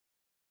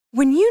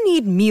When you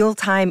need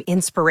mealtime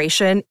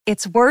inspiration,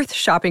 it's worth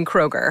shopping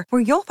Kroger,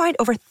 where you'll find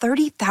over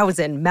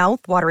 30,000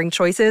 mouth-watering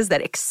choices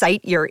that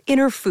excite your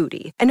inner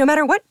foodie. And no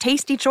matter what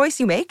tasty choice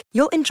you make,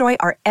 you'll enjoy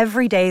our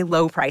everyday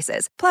low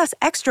prices, plus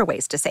extra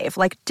ways to save,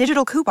 like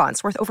digital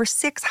coupons worth over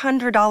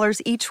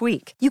 $600 each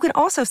week. You can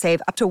also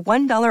save up to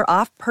 $1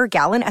 off per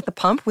gallon at the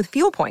pump with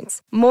fuel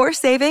points. More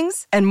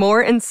savings and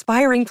more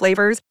inspiring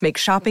flavors make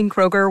shopping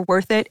Kroger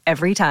worth it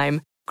every time.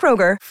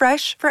 Kroger,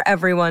 fresh for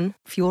everyone.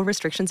 Fuel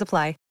restrictions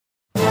apply.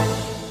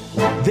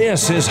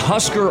 This is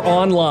Husker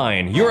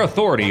Online, your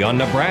authority on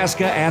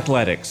Nebraska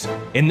athletics.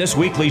 In this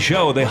weekly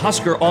show, the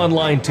Husker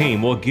Online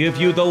team will give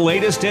you the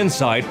latest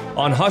insight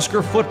on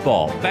Husker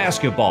football,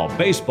 basketball,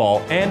 baseball,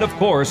 and, of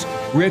course,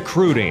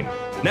 recruiting.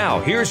 Now,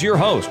 here's your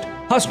host,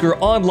 Husker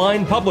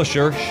Online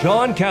publisher,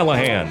 Sean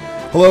Callahan.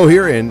 Hello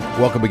here, and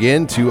welcome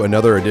again to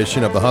another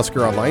edition of the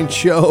Husker Online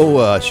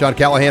Show. Sean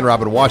Callahan,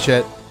 Robin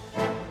Washett.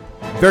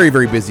 Very,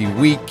 very busy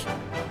week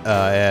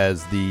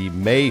as the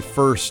May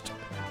 1st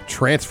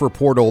transfer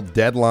portal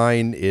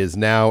deadline is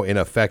now in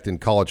effect in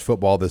college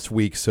football this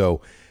week. So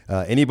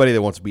anybody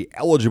that wants to be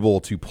eligible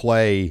to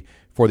play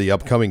for the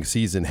upcoming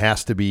season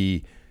has to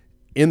be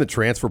in the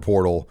transfer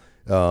portal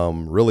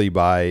really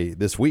by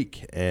this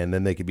week. And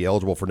then they could be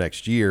eligible for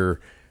next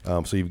year.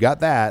 So you've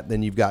got that.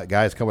 Then you've got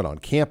guys coming on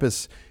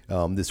campus.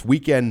 This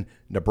weekend,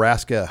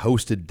 Nebraska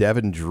hosted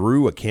Devin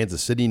Drew, a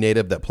Kansas City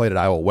native that played at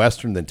Iowa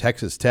Western, then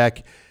Texas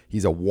Tech.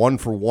 He's a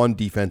 1-for-1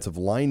 defensive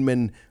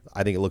lineman.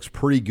 I think it looks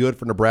pretty good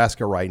for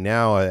Nebraska right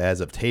now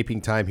as of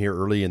taping time here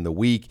early in the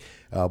week.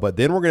 But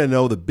then we're going to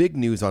know the big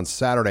news on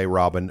Saturday,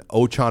 Robin.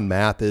 Ochaun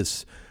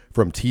Mathis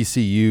from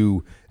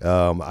TCU.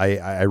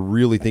 I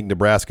really think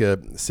Nebraska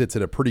sits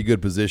in a pretty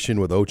good position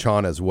with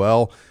Ochaun as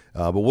well.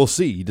 But we'll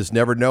see. You just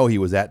never know. He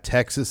was at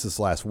Texas this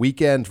last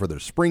weekend for their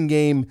spring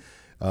game.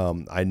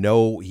 I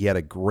know he had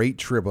a great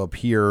trip up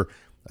here.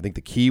 I think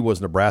the key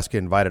was Nebraska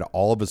invited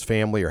all of his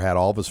family or had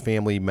all of his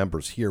family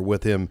members here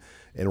with him,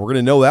 and we're going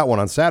to know that one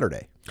on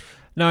Saturday.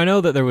 Now, I know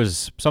that there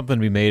was something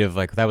to be made of,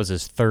 like, that was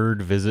his third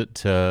visit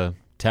to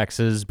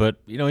Texas, but,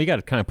 you know, you got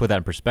to kind of put that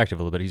in perspective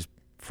a little bit. He's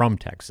from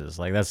Texas.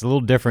 Like, that's a little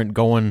different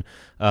going,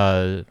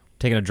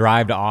 taking a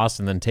drive to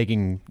Austin, then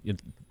taking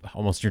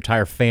almost your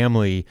entire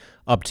family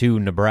up to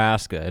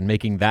Nebraska and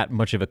making that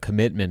much of a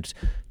commitment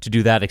to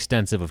do that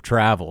extensive of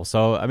travel.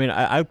 So, I mean,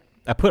 I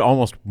put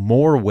almost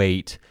more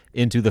weight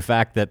into the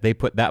fact that they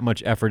put that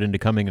much effort into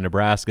coming to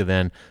Nebraska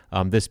than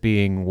this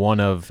being one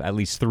of at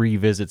least 3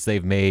 visits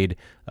they've made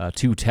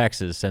to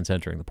Texas since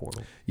entering the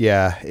portal.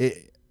 Yeah,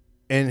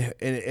 and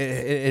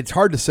it's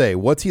hard to say.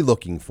 What's he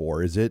looking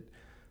for? Is it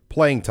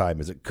playing time?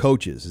 Is it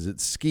coaches? Is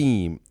it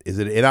scheme? Is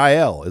it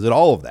NIL? Is it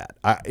all of that?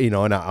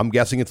 And I'm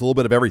guessing it's a little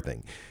bit of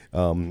everything.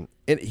 And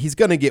he's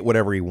going to get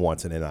whatever he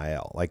wants in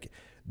NIL. Like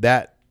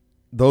that,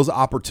 those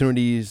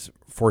opportunities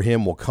for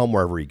him will come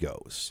wherever he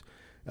goes.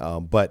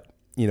 But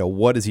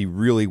what does he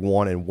really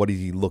want and what is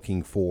he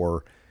looking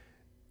for?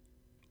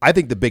 I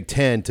think the Big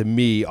Ten, to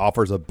me,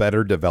 offers a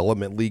better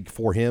development league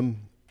for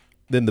him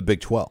than the Big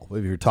 12.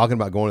 If you're talking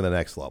about going to the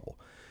next level,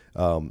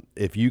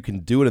 if you can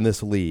do it in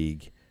this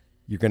league,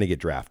 you're going to get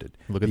drafted.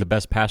 Look at the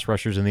best pass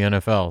rushers in the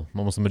NFL.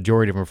 Almost the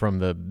majority of them are from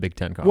the Big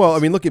Ten conference. Well, I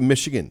mean, look at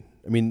Michigan.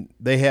 I mean,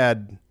 they're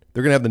going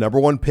to have the number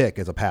 1 pick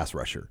as a pass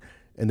rusher.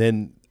 And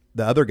then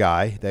the other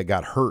guy that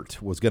got hurt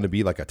was going to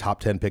be like a top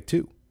 10 pick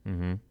too.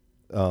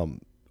 Mm-hmm.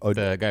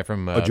 The guy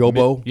from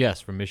Ajobo? Yes,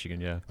 from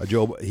Michigan, yeah.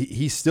 Ajobo,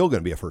 he's still going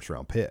to be a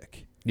first-round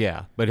pick.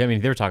 Yeah, but I mean,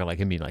 they were talking like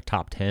him being like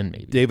top 10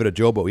 maybe. David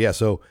Ajobo, yeah.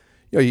 So,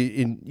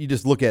 you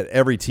just look at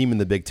every team in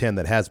the Big Ten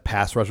that has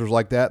pass rushers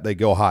like that, they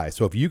go high.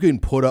 So if you can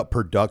put up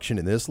production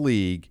in this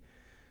league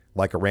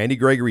like a Randy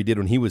Gregory did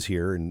when he was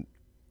here, and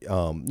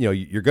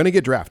you're going to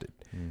get drafted.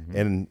 Mm-hmm.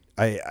 And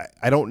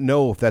I don't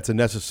know if that's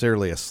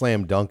necessarily a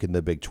slam dunk in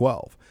the Big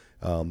 12,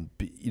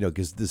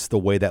 because this is the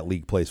way that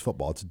league plays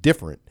football. It's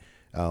different.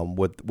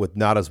 With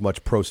not as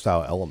much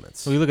pro-style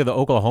elements. Well, you look at the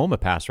Oklahoma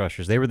pass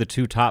rushers. They were the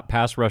 2 top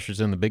pass rushers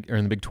in the Big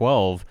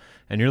 12,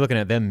 and you're looking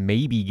at them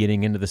maybe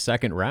getting into the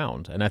second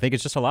round. And I think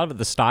it's just a lot of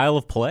the style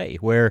of play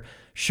where,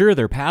 sure,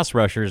 they're pass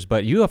rushers,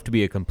 but you have to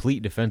be a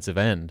complete defensive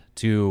end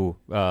to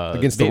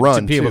against the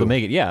run to be able too. to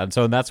make it. Yeah, and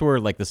so that's where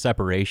like the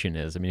separation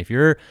is. I mean, if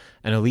you're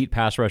an elite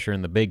pass rusher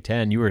in the Big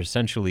Ten, you are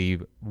essentially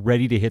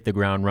ready to hit the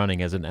ground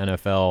running as an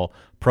NFL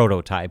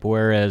prototype,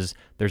 whereas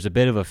there's a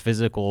bit of a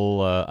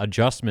physical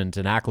adjustment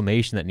and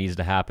acclimation that needs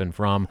to happen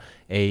from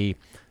a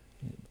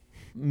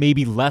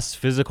maybe less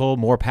physical,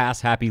 more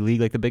pass-happy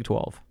league like the Big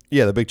 12.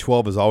 Yeah, the Big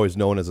 12 is always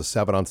known as a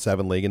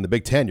 7-on-7 league. In the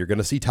Big 10, you're going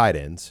to see tight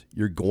ends.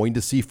 You're going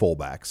to see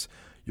fullbacks.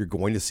 You're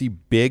going to see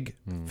big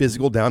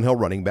physical downhill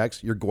running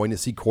backs. You're going to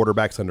see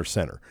quarterbacks under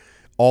center.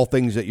 All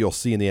things that you'll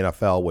see in the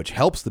NFL, which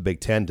helps the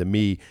Big 10 to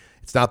me.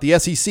 It's not the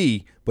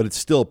SEC, but it's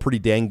still a pretty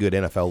dang good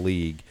NFL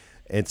league.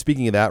 And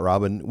speaking of that,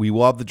 Robin, we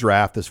will have the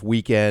draft this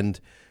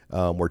weekend.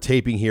 We're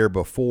taping here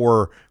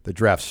before the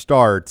draft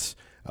starts.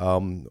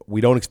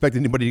 We don't expect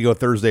anybody to go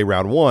Thursday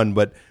round 1,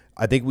 but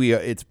I think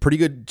it's a pretty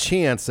good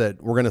chance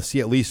that we're going to see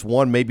at least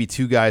 1, maybe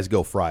 2 guys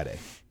go Friday.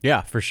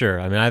 Yeah, for sure.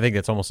 I mean, I think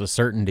it's almost a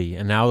certainty.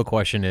 And now the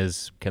question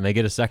is, can they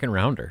get a second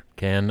rounder?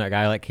 Can a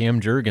guy like Cam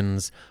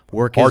Jurgens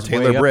work his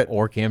way up,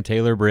 or Cam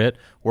Taylor-Britt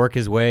work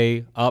his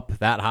way up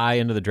that high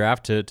into the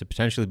draft to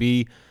potentially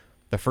be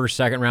the first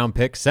second-round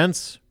pick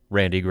since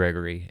Randy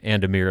Gregory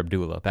and Amir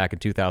Abdullah back in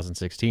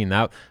 2016?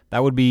 That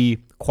would be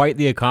quite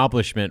the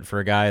accomplishment for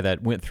a guy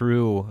that went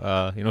through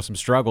some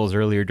struggles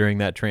earlier during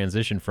that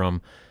transition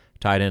from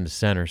tight end to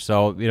center.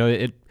 So,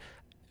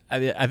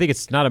 I think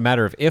it's not a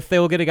matter of if they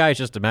will get a guy. It's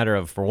just a matter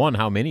of, for one,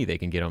 how many they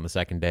can get on the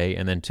second day,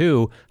 and then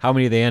two, how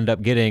many they end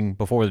up getting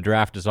before the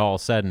draft is all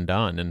said and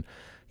done. And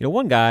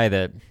one guy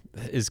that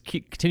is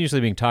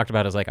continuously being talked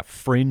about as like a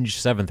fringe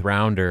seventh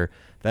rounder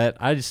that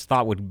I just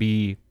thought would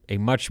be a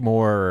much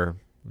more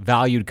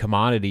valued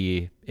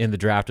commodity in the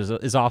draft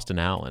is Austin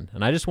Allen.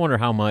 And I just wonder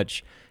how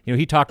much,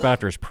 he talked about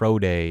after his pro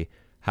day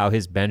how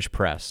his bench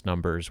press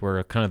numbers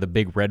were kind of the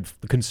big red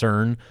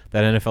concern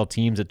that NFL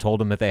teams had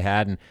told him that they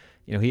had. And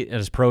he at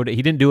his pro day,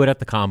 he didn't do it at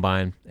the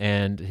combine,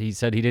 and he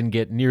said he didn't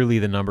get nearly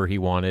the number he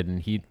wanted, and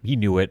he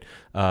knew it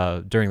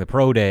during the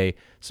pro day.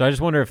 So I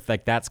just wonder if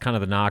that's kind of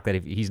the knock, that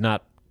if he's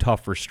not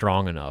tough or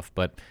strong enough.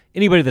 But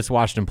anybody that's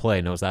watched him play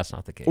knows that's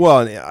not the case. Well,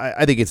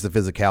 I think it's the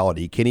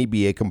physicality. Can he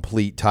be a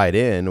complete tight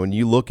end? When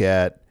you look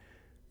at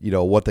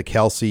what the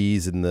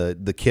Kelseys and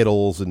the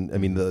Kittles, and I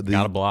mean the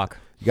got to block.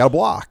 You got to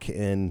block,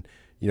 and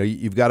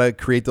you've got to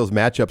create those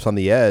matchups on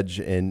the edge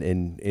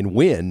and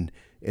win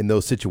in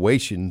those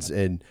situations.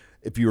 And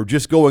if you were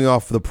just going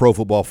off the Pro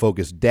Football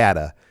Focus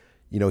data,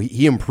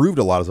 he improved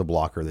a lot as a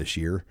blocker this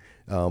year,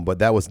 but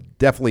that was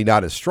definitely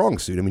not his strong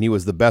suit. I mean, he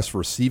was the best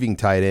receiving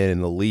tight end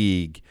in the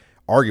league,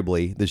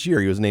 arguably, this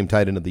year. He was named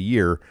tight end of the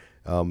year.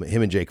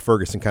 Him and Jake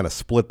Ferguson kind of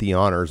split the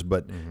honors,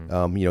 but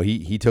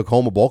he took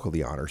home a bulk of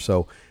the honors.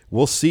 So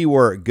we'll see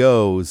where it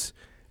goes.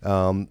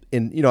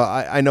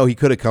 I know he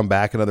could have come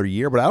back another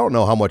year, but I don't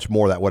know how much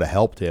more that would have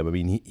helped him. I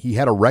mean, he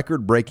had a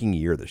record-breaking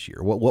year this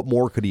year. What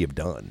more could he have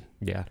done?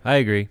 Yeah, I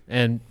agree.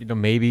 And,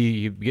 maybe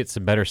you get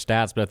some better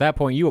stats, but at that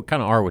point, you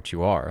kind of are what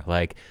you are.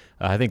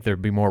 I think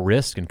there'd be more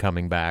risk in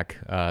coming back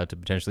to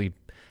potentially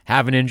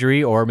have an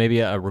injury or maybe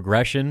a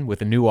regression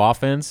with a new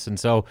offense. And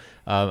so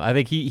I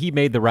think he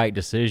made the right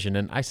decision.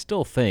 And I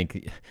still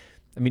think,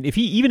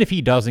 even if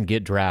he doesn't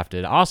get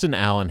drafted, Austin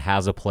Allen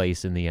has a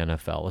place in the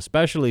NFL,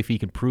 especially if he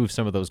can prove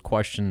some of those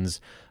questions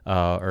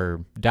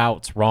or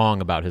doubts wrong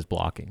about his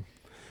blocking.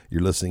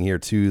 You're listening here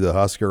to the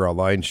Husker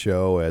Online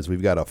Show, as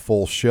we've got a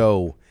full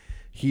show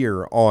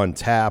here on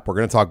tap. We're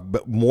going to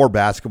talk more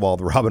basketball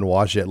with Robin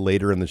Washett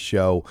later in the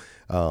show,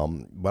 but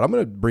I'm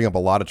going to bring up a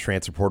lot of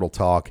transfer portal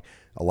talk,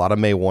 a lot of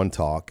May 1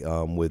 talk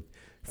with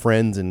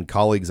friends and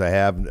colleagues I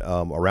have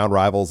around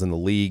rivals in the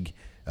league.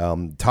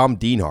 Tom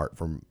Dienhart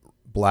from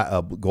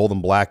Gold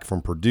and Black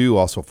from Purdue,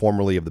 also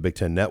formerly of the Big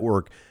Ten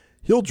Network.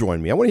 He'll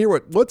join me. I want to hear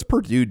what's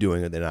Purdue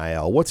doing with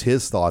NIL. What's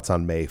his thoughts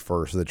on May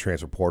 1st of the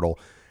transfer portal?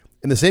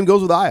 And the same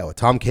goes with Iowa.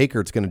 Tom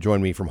Kakert's going to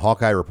join me from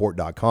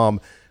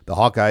HawkeyeReport.com. The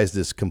Hawkeyes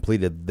just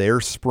completed their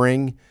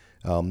spring,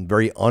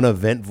 very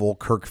uneventful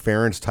Kirk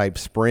Ferentz type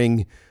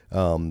spring.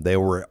 They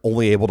were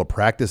only able to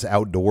practice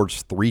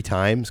outdoors 3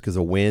 times because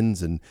of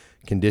winds and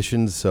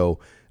conditions. So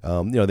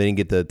they didn't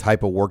get the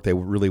type of work they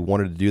really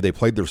wanted to do. They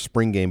played their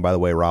spring game, by the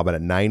way, Robin,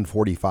 at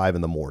 9:45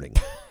 in the morning.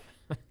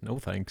 No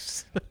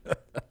thanks.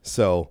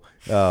 So,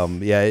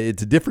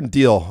 it's a different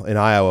deal in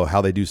Iowa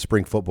how they do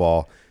spring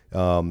football.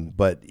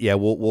 But yeah,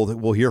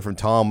 we'll hear from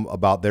Tom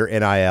about their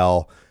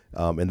NIL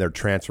and their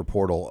transfer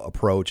portal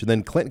approach. And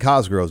then Clint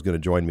Cosgrove is going to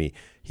join me.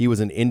 He was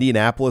in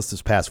Indianapolis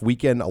this past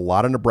weekend. A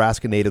lot of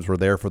Nebraska natives were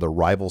there for the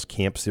Rivals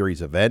Camp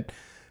Series event.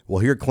 We'll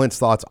hear Clint's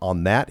thoughts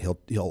on that.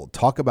 He'll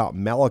talk about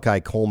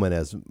Malachi Coleman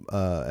as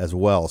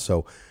well.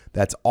 So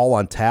that's all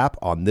on tap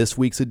on this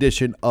week's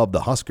edition of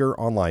the Husker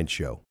Online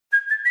Show.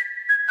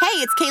 Hey,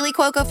 it's Kaylee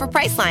Cuoco for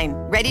Priceline.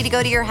 Ready to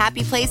go to your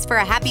happy place for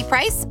a happy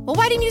price? Well,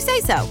 why didn't you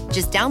say so?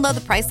 Just download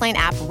the Priceline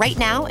app right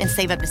now and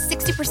save up to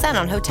 60%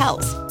 on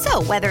hotels.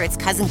 So whether it's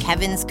Cousin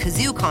Kevin's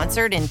Kazoo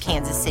Concert in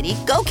Kansas City,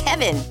 go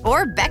Kevin,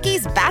 or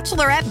Becky's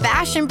Bachelorette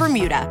Bash in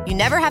Bermuda, you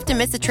never have to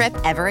miss a trip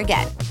ever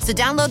again. So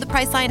download the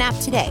Priceline app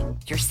today.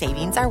 Your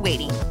savings are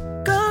waiting.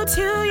 Go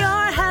to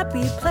your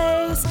happy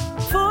place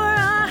for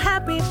a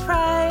happy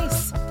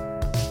price.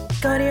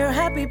 Go to your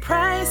happy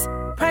price,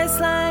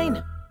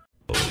 Priceline.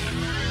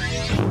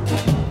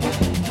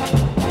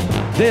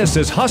 This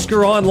is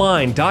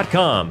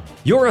HuskerOnline.com,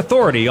 your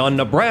authority on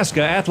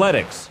Nebraska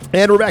athletics.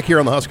 And we're back here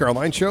on the Husker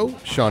Online Show.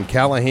 Sean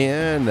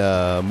Callahan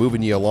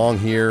moving you along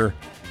here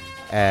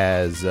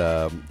as,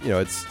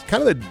 it's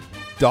kind of the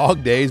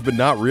dog days, but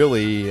not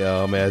really,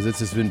 as it's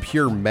just been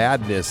pure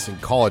madness in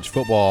college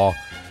football.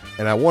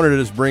 And I wanted to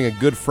just bring a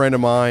good friend of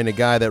mine, a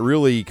guy that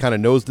really kind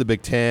of knows the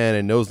Big Ten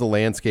and knows the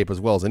landscape as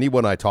well as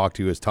anyone I talk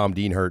to, is Tom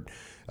Dienhart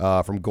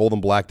from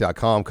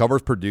goldenblack.com,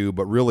 covers Purdue,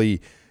 but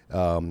really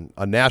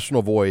a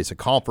national voice, a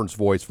conference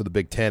voice for the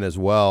Big Ten as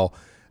well.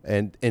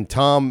 And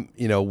Tom,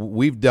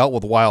 we've dealt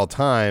with wild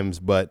times,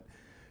 but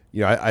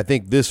I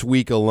think this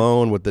week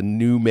alone with the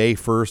new May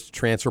 1st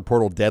transfer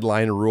portal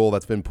deadline rule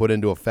that's been put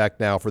into effect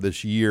now for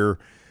this year,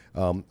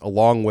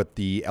 along with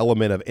the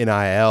element of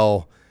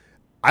NIL.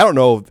 I don't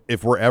know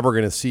if we're ever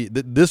going to see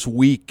this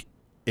week,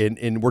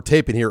 and we're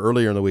taping here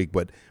earlier in the week,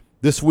 but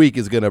this week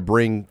is going to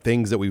bring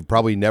things that we've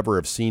probably never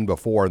have seen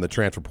before in the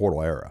transfer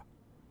portal era.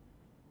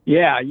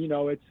 Yeah,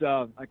 it's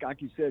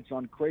like you said, it's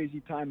on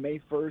crazy time. May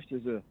 1st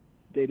is a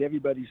date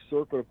everybody's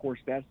circle. Of course,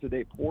 that's the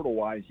date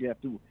portal-wise. You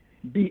have to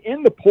be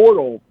in the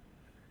portal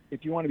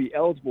if you want to be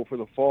eligible for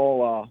the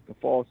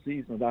fall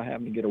season without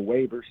having to get a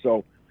waiver.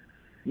 So,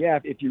 yeah,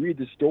 if you read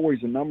the stories,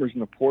 the numbers in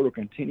the portal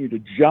continue to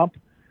jump.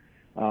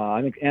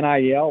 I think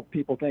NIL,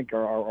 people think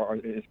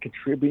is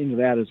contributing to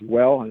that as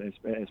well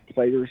as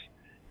players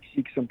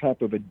seek some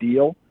type of a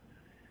deal.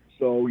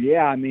 So,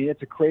 yeah, I mean,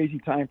 it's a crazy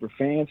time for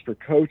fans, for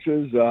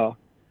coaches.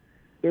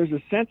 There's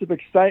a sense of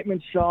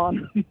excitement,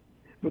 Sean,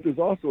 but there's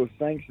also a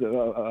sense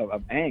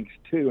of angst,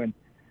 too, and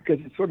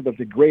because it's sort of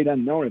the great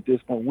unknown at this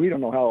point. We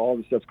don't know how all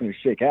this stuff's going to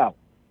shake out.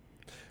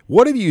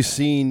 What have you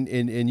seen,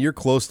 and you're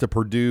close to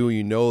Purdue,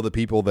 you know the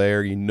people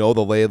there, you know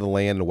the lay of the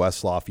land in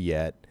West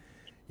Lafayette.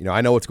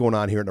 I know what's going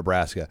on here in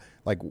Nebraska.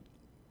 Like,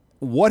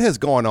 what has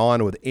gone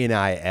on with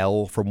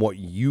NIL from what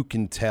you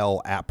can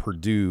tell at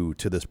Purdue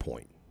to this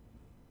point?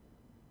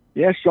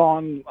 Yeah,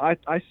 Sean,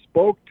 I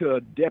spoke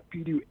to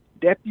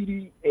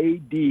Deputy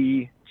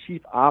AD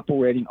Chief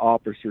Operating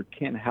Officer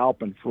Ken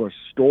Halpin for a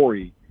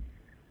story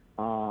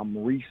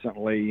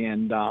recently,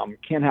 and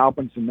Ken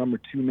Halpin's the number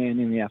 2 man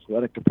in the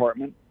athletic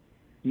department.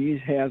 He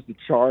has the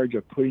charge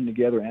of putting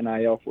together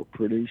NIL for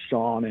Purdue,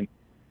 Sean, and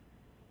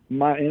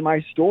in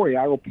my story,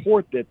 I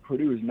report that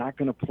Purdue is not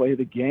going to play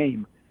the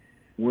game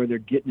where they're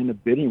getting into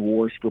bidding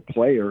wars for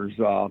players.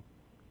 So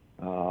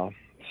I'm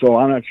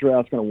not sure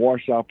how it's going to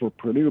wash out for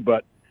Purdue,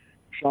 but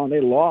Sean,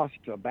 they lost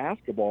a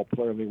basketball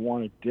player they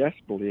wanted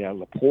desperately out of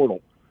the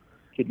portal,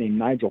 a kid named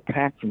Nigel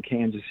Pack from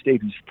Kansas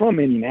State. He's from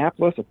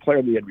Indianapolis, a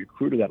player they had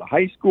recruited out of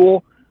high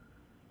school,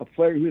 a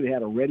player who they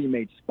had a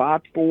ready-made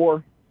spot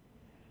for.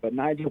 But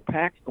Nigel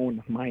Pack's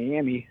going to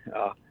Miami,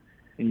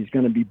 and he's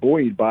going to be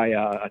buoyed by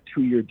a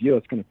 2-year deal.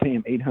 It's going to pay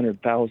him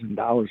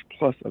 $800,000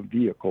 plus a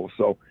vehicle.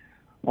 So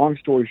long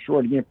story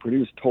short, again,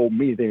 Purdue's told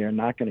me they are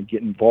not going to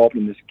get involved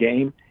in this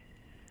game.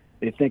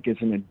 They think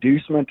it's an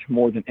inducement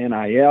more than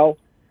NIL.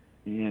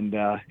 And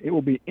it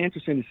will be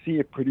interesting to see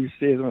if Purdue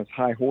stays on its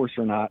high horse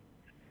or not,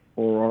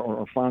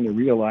 or finally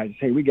realize,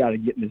 hey, we got to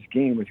get in this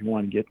game if you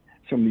want to get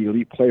some of the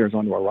elite players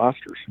onto our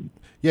rosters.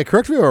 Yeah,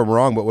 correct me if I'm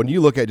wrong, but when you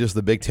look at just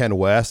the Big Ten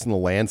West and the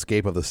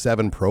landscape of the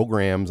 7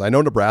 programs, I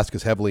know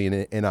Nebraska's heavily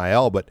in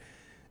NIL, but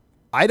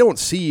I don't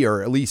see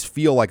or at least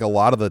feel like a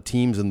lot of the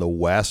teams in the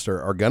West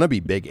are going to be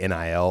big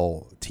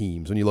NIL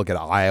teams. When you look at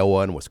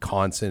Iowa and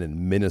Wisconsin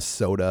and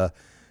Minnesota,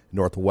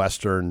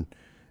 Northwestern,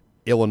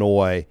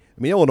 Illinois.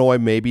 I mean, Illinois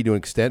maybe to an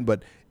extent,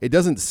 but it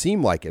doesn't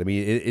seem like it. I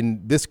mean,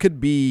 and this could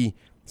be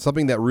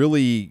something that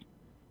really,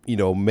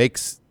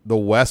 makes the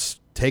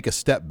West take a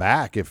step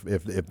back if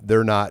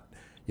they're not,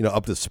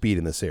 up to speed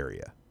in this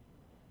area.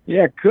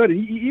 Yeah, it could.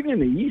 Even in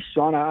the East,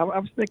 Sean, I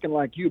was thinking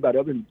like you about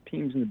other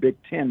teams in the Big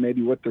Ten,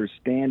 maybe what their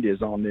stand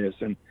is on this.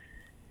 And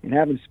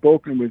having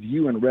spoken with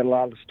you and read a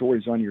lot of the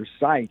stories on your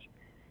site,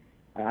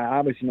 I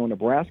obviously know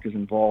Nebraska's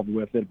involved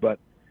with it, but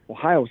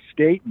Ohio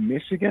State,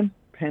 Michigan,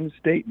 Penn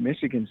State,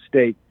 Michigan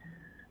State,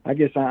 I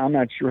guess I'm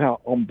not sure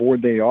how on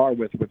board they are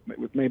with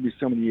maybe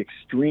some of the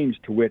extremes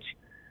to which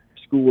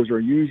schools are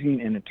using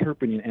and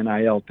interpreting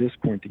NIL at this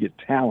point to get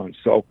talent.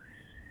 So,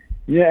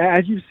 yeah,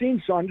 as you've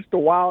seen, Sean, just the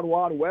wild,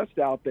 wild west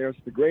out there. It's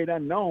the great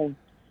unknown,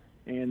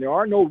 and there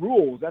are no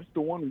rules. That's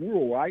the one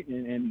rule, right?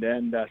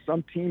 And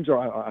some teams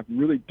are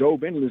really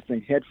dove into this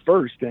thing head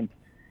first. And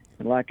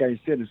like I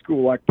said, a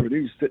school like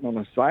Purdue sitting on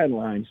the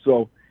sideline.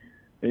 So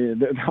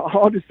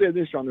I'll just say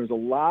this, Sean, there's a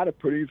lot of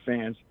Purdue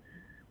fans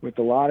with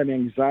a lot of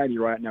anxiety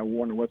right now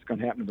wondering what's going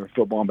to happen to their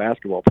football and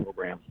basketball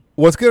program.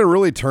 What's going to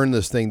really turn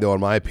this thing, though, in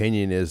my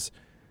opinion, is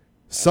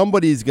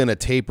somebody's going to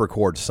tape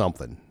record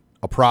something,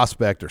 a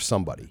prospect or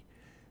somebody,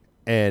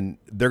 and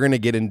they're going to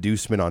get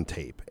inducement on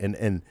tape.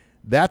 And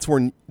that's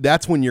when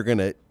you're going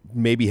to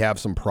maybe have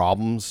some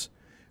problems.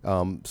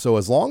 So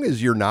as long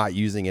as you're not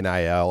using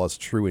NIL as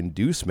true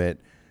inducement,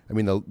 I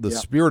mean, the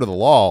spirit of the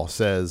law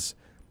says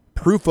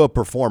proof of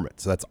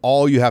performance. That's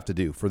all you have to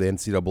do for the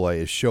NCAA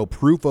is show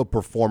proof of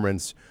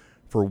performance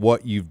for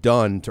what you've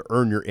done to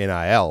earn your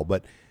NIL.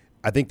 But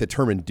I think the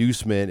term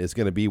inducement is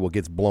going to be what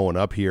gets blown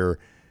up here,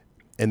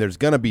 and there's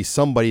going to be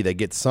somebody that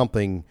gets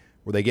something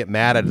where they get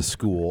mad at a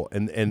school,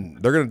 and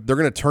they're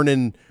going to turn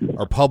in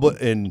our public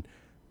and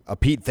a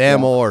Pete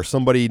Thamel or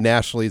somebody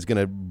nationally is going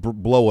to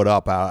blow it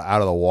up out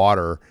of the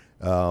water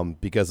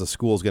because the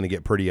school is going to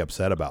get pretty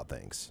upset about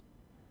things.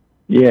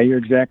 Yeah, you're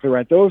exactly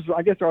right. Those,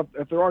 I guess,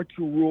 if there are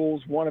 2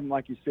 rules, one of them,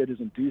 like you said,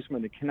 is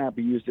inducement. It cannot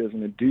be used as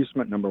an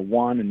inducement, number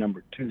 1, and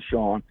number 2,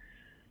 Sean.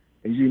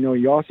 As you know,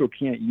 you also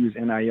can't use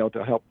NIL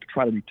to help to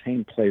try to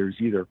retain players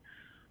either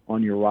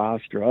on your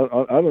roster.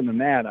 Other than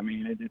that, I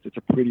mean, it's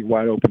a pretty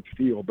wide open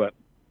field. But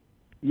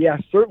yeah,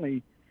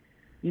 certainly,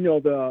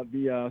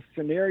 the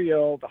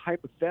scenario, the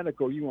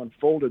hypothetical you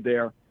unfolded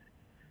there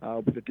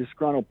with a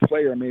disgruntled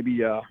player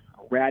maybe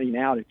ratting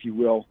out, if you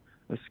will,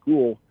 a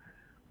school.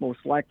 most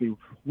likely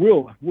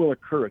will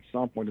occur at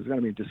some point. There's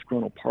going to be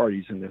disgruntled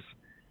parties in this.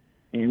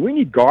 And we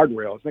need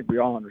guardrails. I think we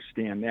all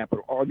understand that. But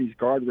are these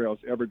guardrails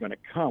ever going to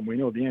come? We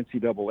know the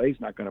NCAA is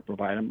not going to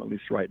provide them, at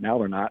least right now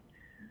they're not.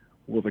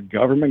 Will the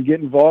government get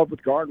involved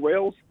with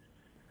guardrails?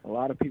 A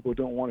lot of people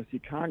don't want to see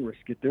Congress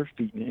get their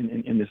feet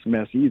in this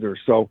mess either.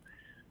 So,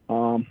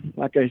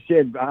 like I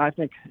said, I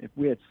think if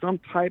we had some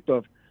type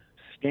of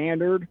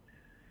standard,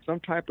 some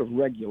type of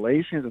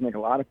regulations, I think a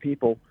lot of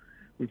people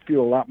would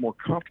feel a lot more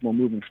comfortable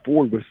moving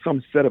forward with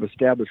some set of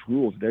established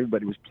rules that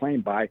everybody was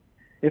playing by.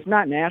 If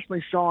not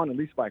nationally, Sean, at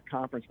least by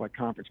conference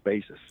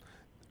basis.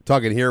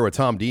 Talking here with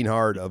Tom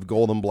Dienhart of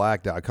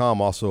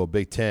goldenblack.com, also a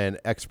Big Ten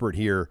expert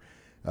here,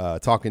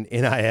 talking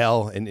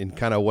NIL and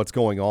kind of what's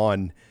going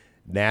on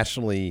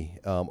nationally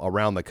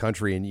around the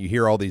country. And you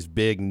hear all these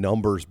big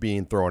numbers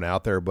being thrown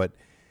out there, but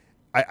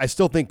I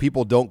still think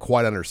people don't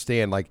quite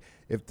understand. Like,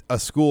 if a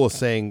school is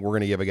saying we're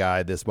going to give a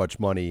guy this much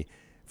money,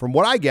 from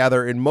what I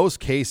gather, in most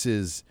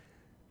cases,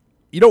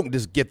 you don't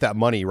just get that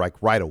money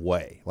right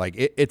away. Like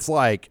it's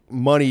like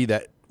money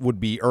that would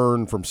be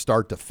earned from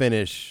start to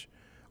finish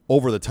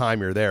over the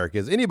time you're there.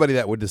 Because anybody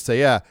that would just say,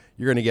 yeah,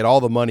 you're going to get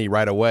all the money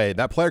right away,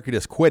 that player could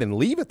just quit and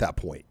leave at that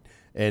point.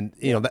 And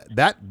you know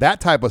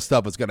that type of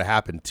stuff is going to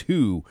happen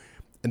too,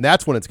 and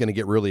that's when it's going to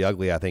get really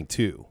ugly, I think,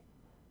 too.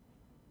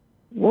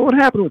 Well, what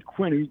happened with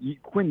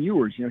Quinn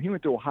Ewers? You know, he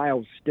went to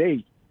Ohio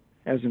State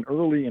as an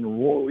early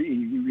enrollee.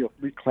 He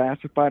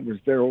reclassified, was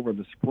there over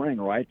the spring,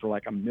 right, for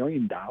like $1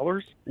 million.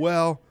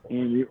 Well,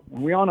 and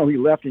we all know he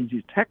left and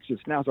he's Texas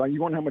now. So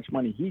you wonder how much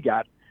money he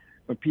got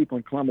from people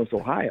in Columbus,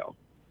 Ohio.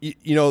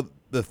 You know,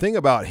 the thing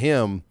about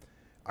him,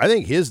 I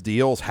think his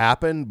deals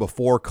happened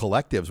before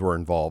collectives were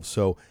involved.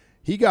 So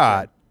he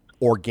got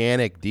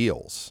organic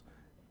deals.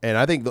 And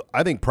I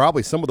think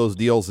probably some of those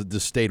deals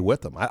just stayed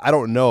with them. I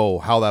don't know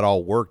how that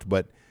all worked,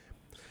 but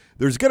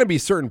there's going to be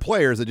certain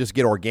players that just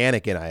get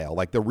organic NIL,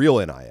 like the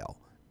real NIL,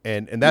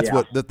 and that's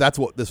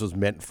what this was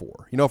meant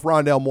for. You know, if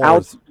Rondell Moore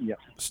was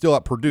still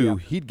at Purdue,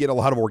 he'd get a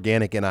lot of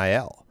organic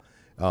NIL.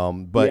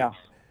 But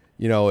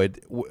you know,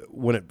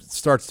 when it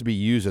starts to be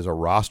used as a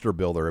roster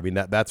builder, I mean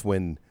that's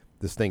when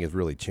this thing has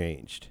really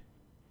changed.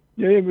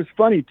 Yeah, it was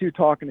funny too,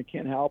 talking to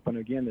Ken Halpin,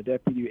 again, the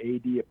deputy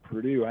AD at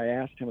Purdue. I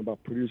asked him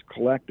about Purdue's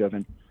collective,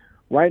 and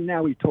right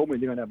now he told me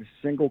they're going to have a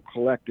single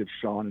collective,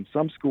 Sean, and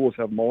some schools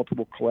have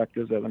multiple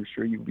collectives, as I'm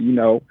sure you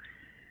know.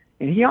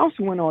 And he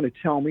also went on to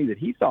tell me that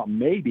he thought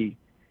maybe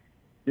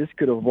this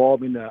could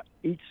evolve into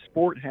each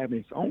sport having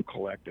its own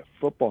collective.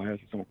 Football has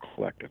its own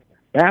collective.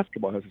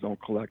 Basketball has its own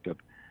collective,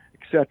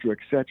 et cetera, et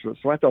cetera.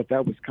 So I thought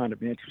that was kind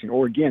of interesting.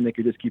 Or, again, they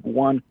could just keep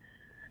one,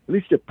 at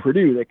least at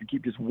Purdue, they could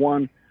keep just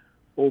one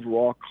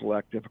overall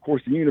collective. Of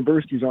course, the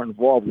universities aren't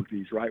involved with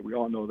these, right? We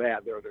all know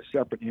that. They're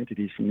separate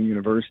entities from the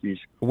universities.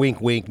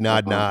 Wink, wink,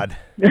 nod, nod.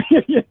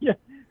 Yeah,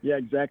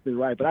 exactly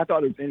right. But I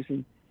thought it was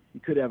interesting. You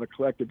could have a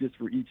collective just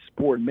for each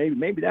sport.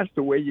 Maybe that's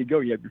the way you go.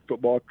 You have your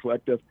football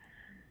collective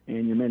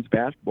and your men's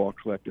basketball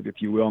collective, if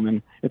you will. And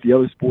then if the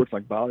other sports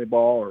like volleyball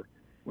or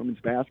women's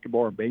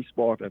basketball or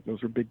baseball, if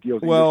those are big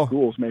deals in your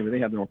schools, maybe they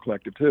have their own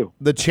collective too.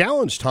 The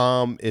challenge,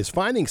 Tom, is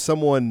finding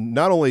someone,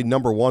 not only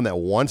number one, that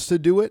wants to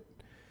do it,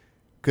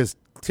 because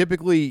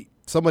typically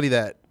somebody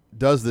that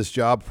does this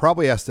job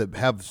probably has to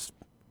have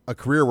a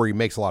career where he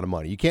makes a lot of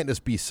money. You can't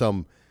just be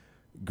some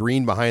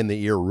green behind the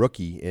ear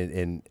rookie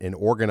and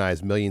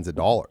organize millions of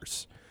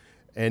dollars.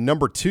 And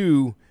number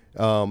two,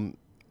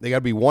 they got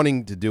to be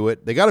wanting to do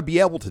it. They got to be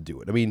able to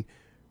do it. I mean,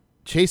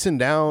 chasing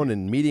down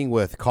and meeting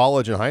with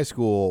college and high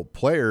school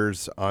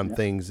players on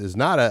things is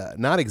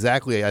not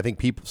exactly, I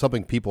think,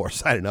 something people are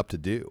signing up to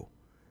do.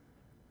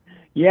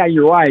 Yeah,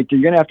 you're right.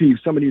 You're going to have to be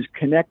somebody who's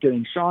connected.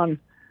 And Sean,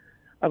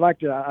 I'd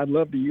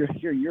love to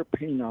hear your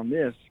opinion on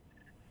this.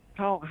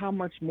 How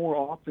much more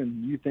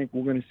often do you think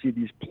we're going to see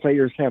these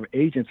players have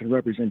agents and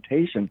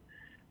representation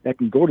that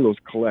can go to those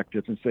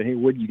collectives and say, hey,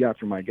 what do you got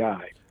for my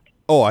guy?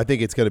 Oh, I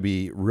think it's going to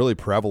be really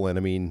prevalent.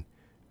 I mean,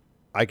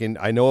 I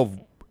know of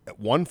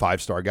one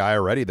 5-star guy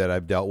already that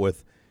I've dealt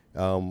with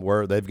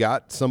where they've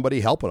got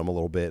somebody helping them a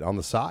little bit on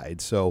the side.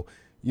 So,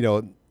 you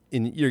know,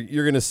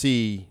 you're going to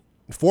see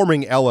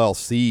forming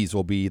LLCs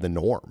will be the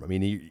norm. I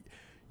mean,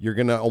 you're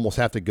going to almost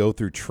have to go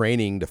through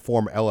training to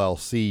form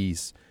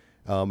LLCs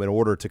in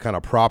order to kind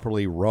of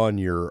properly run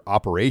your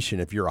operation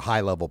if you're a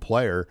high-level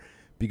player,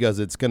 because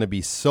it's going to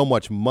be so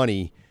much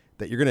money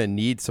that you're going to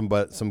need some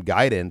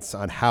guidance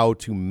on how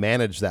to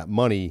manage that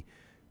money,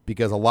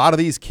 because a lot of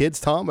these kids,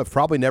 Tom, have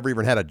probably never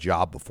even had a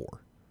job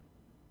before.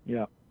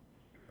 Yeah.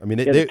 I mean,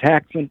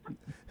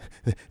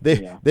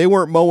 they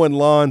weren't mowing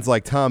lawns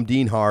like Tom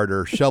Dienhart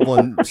or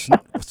shoveling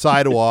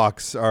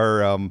sidewalks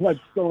or like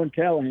Stolen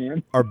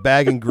Callahan or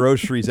bagging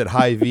groceries at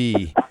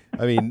Hy-Vee.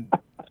 I mean,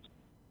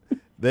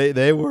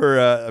 they were.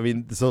 I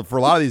mean, so for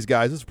a lot of these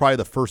guys, this is probably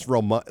the first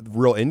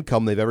real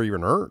income they've ever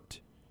even earned.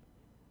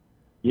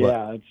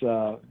 Yeah,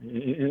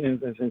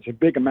 it's a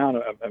big amount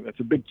of it's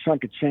a big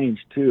chunk of change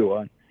too.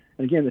 And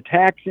again, the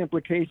tax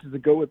implications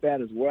that go with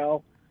that as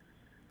well.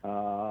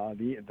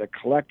 The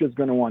collective's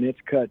going to want its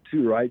cut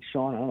too, right,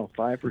 Sean? I don't know,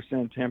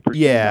 5%, 10%.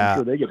 Yeah. I'm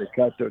sure they get a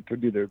cut to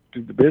do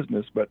the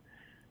business, but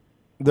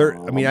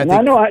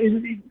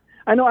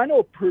I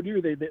know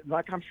Purdue. They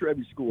like, I'm sure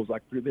every school is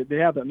like Purdue. They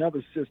have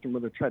another system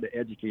where they try to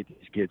educate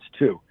these kids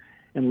too,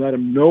 and let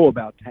them know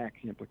about tax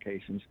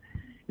implications,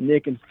 and they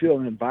can fill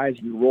an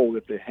advisory role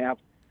if they have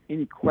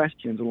any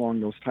questions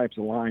along those types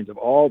of lines of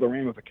all the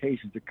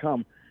ramifications that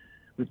come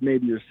with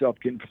maybe yourself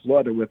getting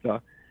flooded with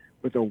a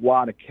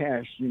wad of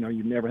cash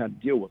you've never had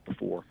to deal with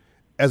before.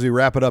 As we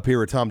wrap it up here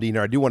with Tom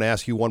Dienhart, I do want to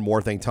ask you one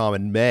more thing, Tom.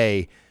 In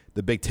May,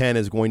 the Big Ten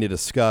is going to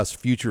discuss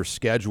future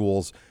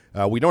schedules.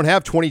 We don't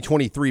have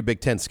 2023 Big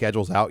Ten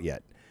schedules out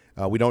yet.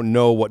 We don't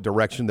know what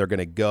direction they're going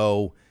to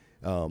go.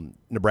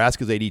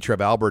 Nebraska's AD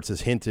Trev Alberts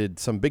has hinted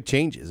some big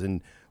changes.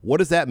 And what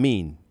does that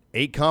mean?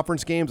 8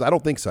 conference games? I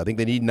don't think so. I think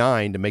they need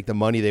 9 to make the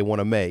money they want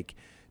to make.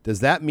 Does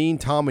that mean,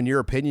 Tom, in your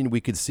opinion,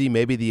 we could see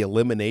maybe the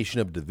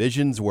elimination of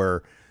divisions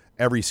where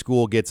every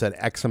school gets an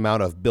X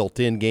amount of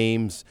built-in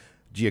games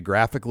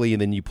geographically,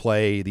 and then you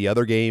play the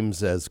other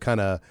games as kind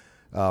of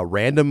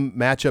random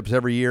matchups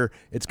every year?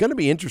 It's going to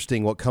be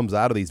interesting what comes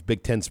out of these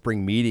Big Ten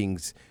spring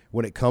meetings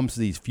when it comes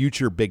to these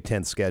future Big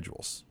Ten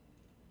schedules.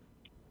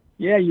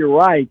 Yeah, you're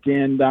right.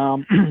 And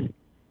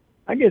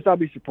I guess I'll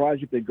be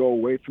surprised if they go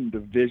away from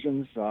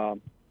divisions.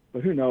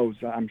 But who knows?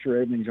 I'm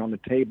sure everything's on the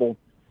table.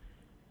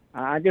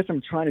 I guess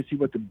I'm trying to see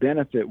what the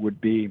benefit would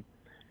be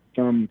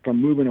from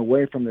moving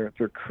away from their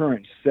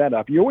current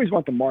setup. You always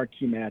want the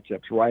marquee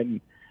matchups, right? And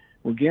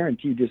we're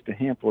guaranteed just a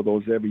handful of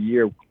those every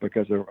year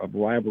because of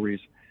rivalries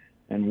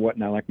and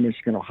whatnot, like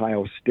Michigan,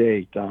 Ohio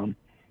State.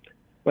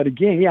 But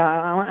again, yeah,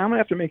 I'm going to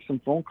have to make some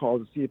phone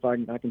calls to see if I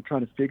can try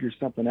to figure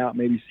something out,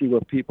 maybe see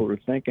what people are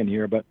thinking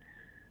here. But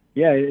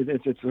yeah,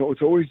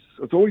 it's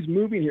always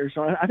moving here.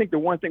 So I think the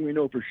one thing we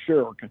know for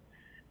sure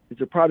is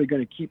they're probably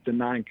going to keep the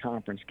 9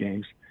 conference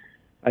games.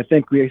 I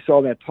think we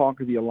saw that talk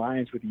of the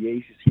alliance with the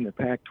ACC and the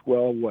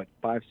Pac-12,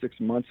 5-6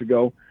 months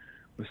ago,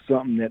 was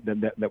something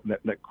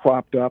that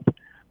cropped up.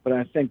 But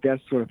I think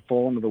that's sort of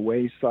fallen to the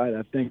wayside.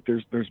 I think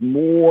there's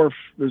more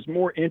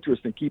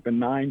interest in keeping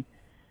 9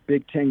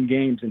 Big Ten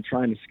games and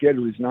trying to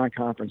schedule these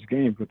non-conference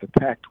games with the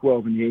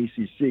Pac-12 and the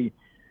ACC,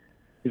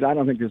 because I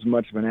don't think there's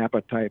much of an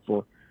appetite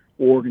for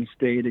Oregon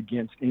State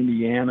against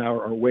Indiana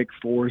or Wake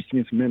Forest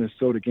against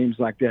Minnesota. Games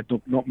like that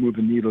don't move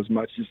the needle as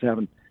much.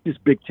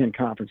 Just Big Ten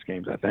conference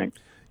games, I think.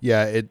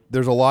 Yeah,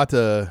 there's a lot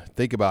to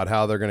think about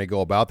how they're going to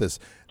go about this.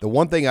 The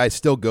one thing I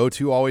still go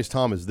to always,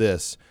 Tom, is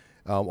this.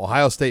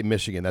 Ohio State,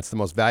 Michigan, that's the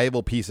most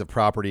valuable piece of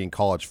property in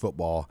college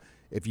football.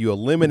 If you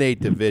eliminate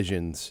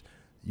divisions,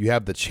 you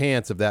have the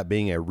chance of that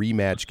being a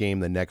rematch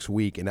game the next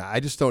week, and I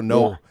just don't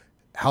know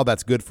how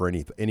that's good for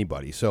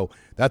anybody. So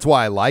that's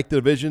why I like the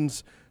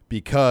divisions,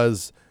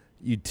 because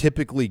you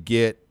typically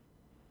get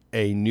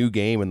a new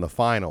game in the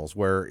finals,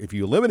 where if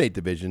you eliminate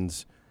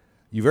divisions,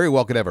 you very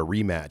well could have a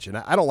rematch, and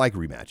I don't like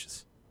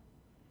rematches.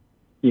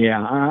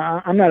 Yeah,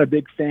 I'm not a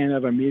big fan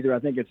of them either. I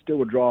think it still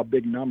would draw a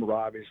big number,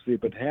 obviously,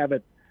 but to have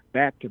it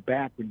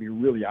back-to-back would be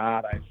really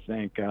odd, I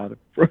think.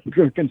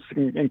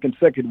 In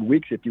consecutive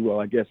weeks, if you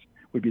will, I guess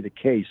would be the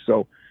case.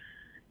 So,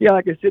 yeah,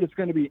 like I said, it's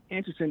going to be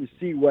interesting to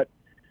see what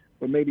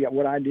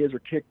ideas are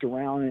kicked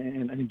around,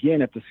 and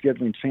again, if the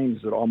scheduling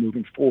changes at all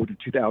moving forward to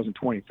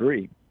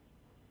 2023.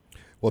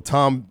 Well,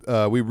 Tom,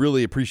 we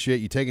really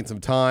appreciate you taking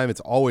some time.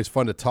 It's always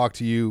fun to talk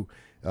to you.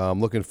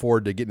 I'm looking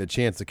forward to getting a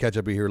chance to catch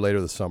up with you here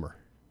later this summer.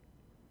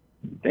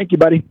 Thank you,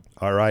 buddy.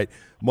 All right.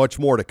 Much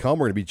more to come.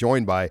 We're going to be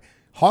joined by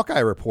Hawkeye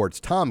Report's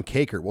Tom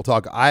Kakert. We'll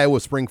talk Iowa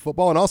spring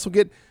football and also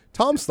get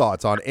Tom's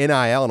thoughts on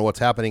NIL and what's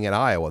happening in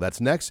Iowa.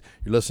 That's next.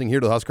 You're listening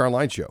here to the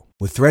HuskerOnline Show.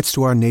 With threats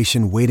to our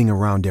nation waiting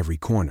around every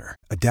corner,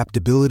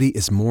 adaptability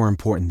is more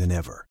important than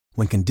ever.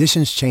 When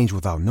conditions change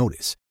without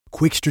notice,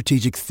 quick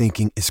strategic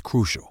thinking is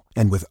crucial.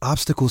 And with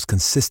obstacles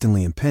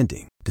consistently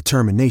impending,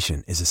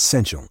 determination is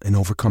essential in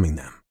overcoming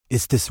them.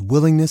 It's this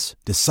willingness,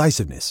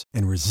 decisiveness,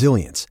 and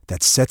resilience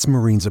that sets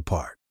Marines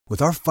apart. With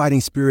our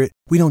fighting spirit,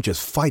 we don't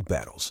just fight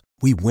battles,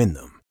 we win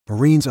them.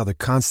 Marines are the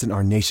constant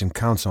our nation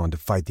counts on to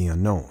fight the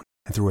unknown.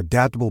 And through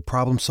adaptable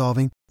problem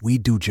solving, we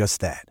do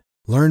just that.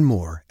 Learn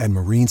more at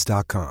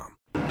Marines.com.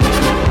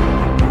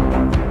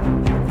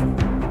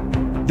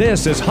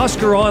 This is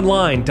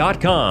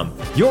HuskerOnline.com,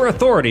 your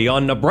authority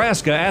on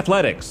Nebraska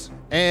athletics.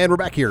 And we're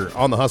back here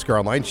on the Husker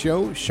Online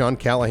Show. Sean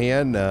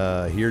Callahan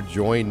here,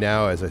 joined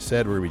now, as I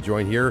said, we're going to be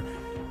joined here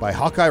by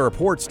Hawkeye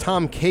Report's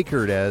Tom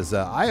Kakert as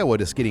Iowa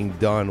just getting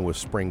done with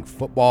spring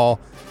football.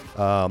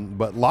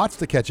 But lots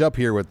to catch up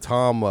here with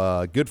Tom,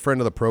 a good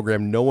friend of the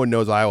program. No one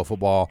knows Iowa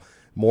football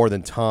more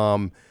than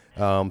Tom.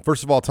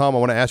 First of all, Tom, I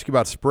want to ask you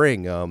about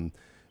spring.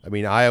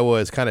 Iowa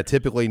is kind of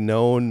typically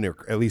known,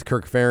 or at least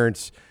Kirk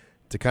Ferentz,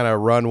 to kind of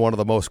run one of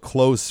the most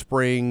closed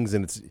springs,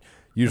 and it's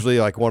usually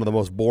like one of the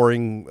most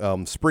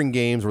boring spring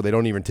games where they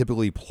don't even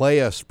typically play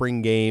a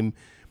spring game.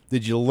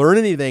 Did you learn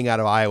anything out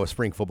of Iowa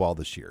spring football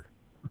this year?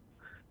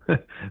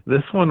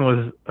 This one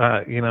was,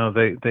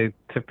 they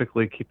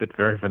typically keep it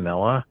very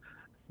vanilla.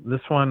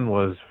 This one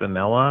was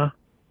vanilla,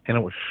 and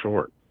it was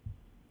short.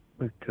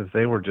 because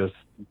they were just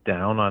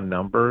down on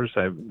numbers.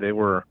 They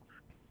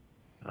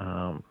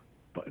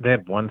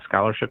had one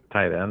scholarship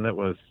tight end that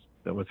was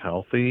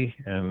healthy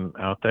and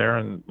out there,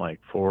 and like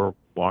 4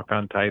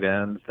 walk-on tight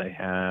ends. They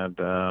had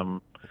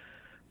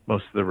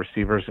most of the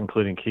receivers,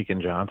 including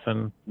Keegan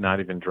Johnson, not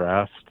even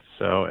dressed.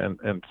 So,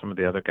 and some of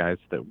the other guys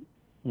that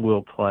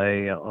will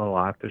play a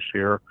lot this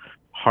year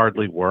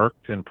hardly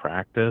worked in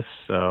practice.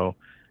 So,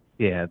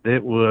 yeah,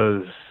 it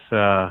was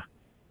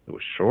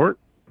short.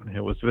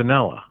 It was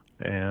vanilla,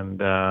 and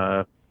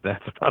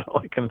that's about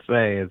all I can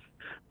say. Is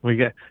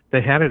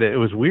they had it. It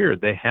was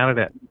weird. They had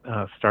it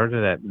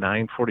started at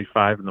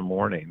 9:45 in the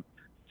morning,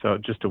 so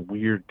just a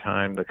weird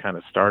time to kind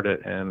of start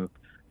it. And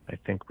I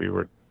think we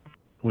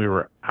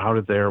were out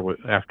of there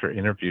after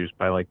interviews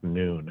by like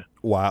noon.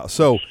 Wow.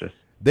 So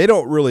they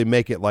don't really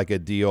make it like a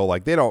deal.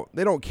 Like they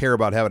don't care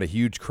about having a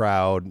huge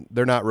crowd.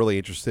 They're not really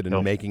interested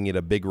in making it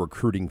a big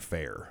recruiting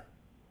fair.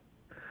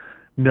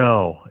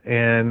 No,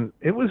 and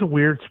it was a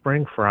weird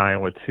spring for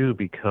Iowa too,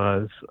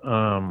 because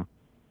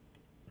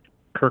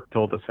Kirk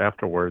told us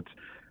afterwards,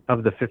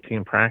 of the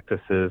 15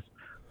 practices,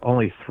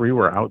 only 3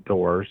 were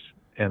outdoors,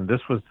 and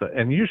this was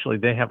and usually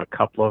they have a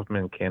couple of them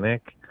in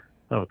Kinnick,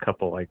 a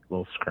couple like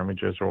little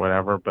scrimmages or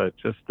whatever, but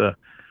just the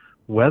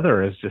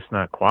weather has just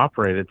not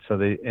cooperated.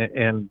 So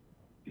and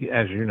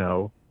as you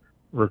know,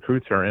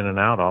 recruits are in and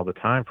out all the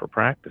time for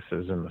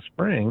practices in the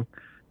spring.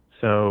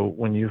 So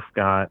when you've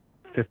got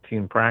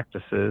 15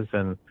 practices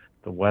and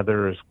the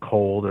weather is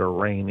cold or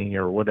rainy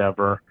or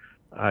whatever,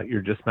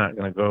 you're just not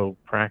going to go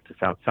practice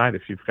outside.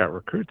 If you've got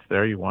recruits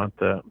there, you want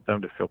them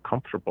to feel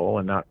comfortable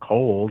and not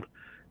cold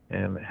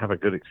and have a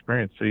good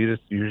experience. So you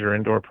just use your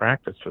indoor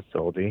practice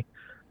facility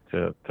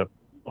to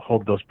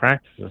hold those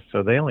practices.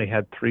 So they only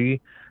had 3.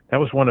 That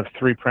was one of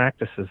 3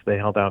 practices they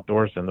held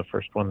outdoors in, the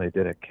first one they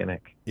did at Kinnick.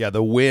 Yeah,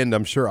 the wind,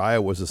 I'm sure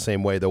Iowa's the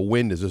same way. The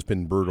wind has just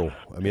been brutal.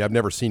 I mean, I've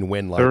never seen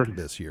wind like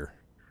this year.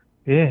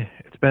 Yeah,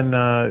 it's been,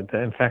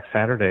 in fact,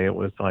 Saturday it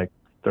was like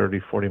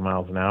 30, 40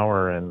 miles an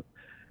hour, and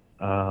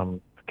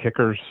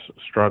kickers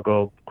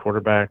struggled.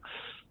 Quarterbacks,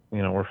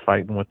 were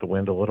fighting with the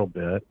wind a little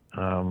bit.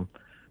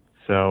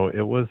 So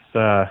it was,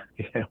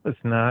 it was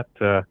not,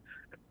 it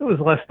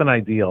was less than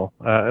ideal.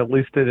 At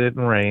least it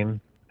didn't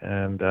rain,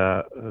 and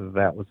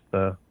that was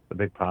the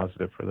big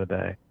positive for the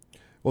day.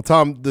 Well,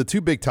 Tom, the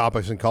 2 big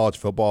topics in college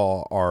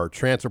football are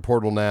transfer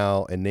portal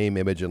now and name,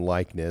 image, and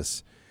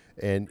likeness.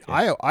 And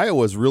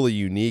Iowa's really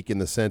unique in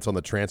the sense on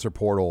the transfer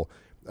portal.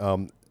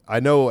 I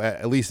know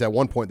at least at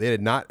one point they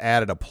had not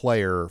added a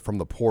player from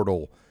the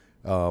portal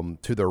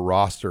to their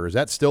roster. Is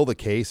that still the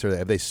case, or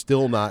have they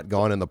still not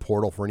gone in the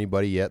portal for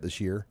anybody yet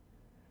this year?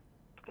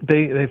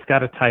 They've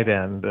got a tight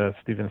end,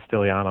 Steven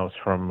Stylianos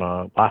from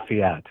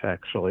Lafayette,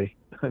 actually.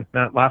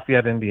 Not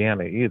Lafayette,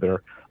 Indiana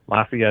either.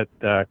 Lafayette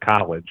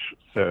College.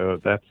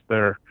 So that's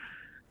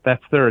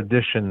their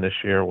addition this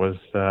year was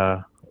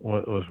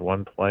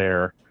one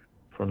player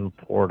from the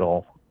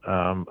portal.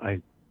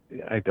 I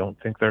don't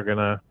think they're going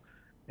to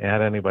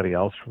add anybody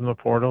else from the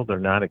portal. They're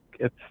not.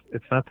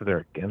 It's not that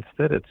they're against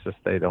it. It's just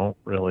they don't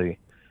really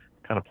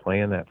kind of play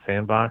in that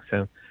sandbox.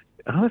 And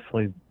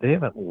honestly, they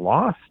haven't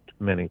lost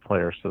many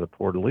players to the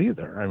portal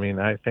either. I mean,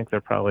 I think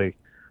they're probably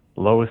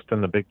lowest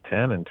in the Big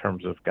Ten in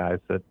terms of guys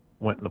that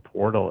went in the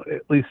portal,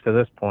 at least to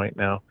this point.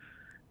 Now,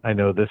 I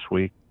know this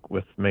week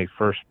with May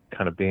 1st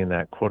kind of being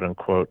that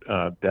quote-unquote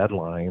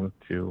deadline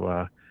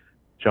to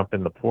jump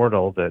in the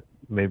portal, that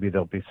maybe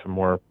there'll be some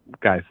more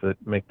guys that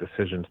make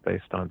decisions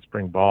based on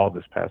spring ball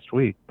this past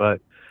week.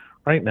 But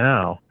right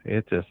now,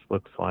 it just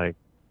looks like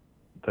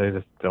they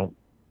just don't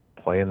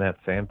play in that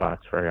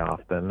sandbox very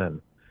often.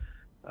 And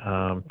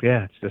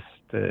it's just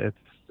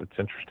it's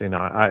interesting.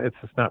 It's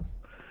just not.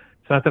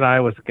 It's not that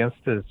Iowa's against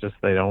it. It's just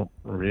they don't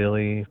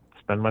really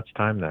spend much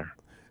time there.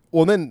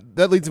 Well, then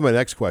that leads to my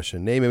next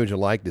question: name, image, and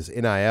likeness,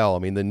 NIL. I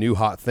mean, the new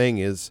hot thing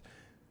is,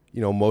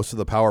 most of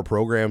the power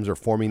programs are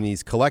forming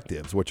these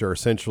collectives, which are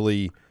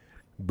essentially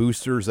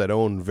boosters that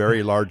own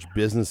very large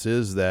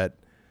businesses that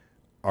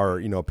are,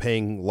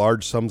 paying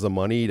large sums of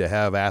money to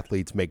have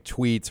athletes make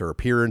tweets or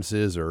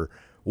appearances or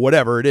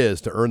whatever it is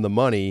to earn the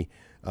money.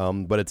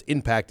 But it's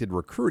impacted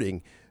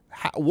recruiting.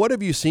 What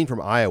have you seen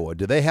from Iowa?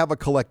 Do they have a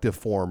collective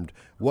formed?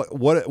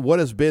 What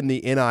has been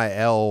the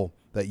NIL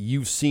that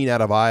you've seen out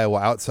of Iowa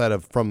outside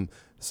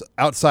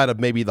of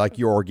maybe like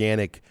your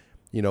organic,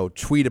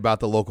 tweet about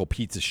the local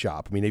pizza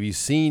shop? I mean, have you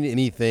seen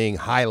anything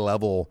high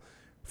level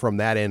from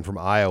that end from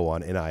Iowa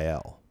on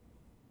NIL?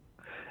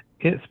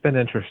 It's been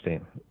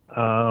interesting.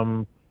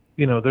 There's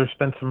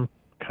been some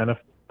kind of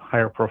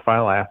higher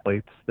profile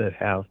athletes that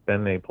have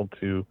been able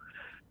to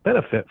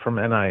benefit from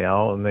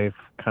NIL, and they've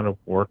kind of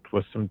worked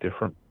with some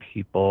different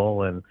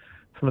people, and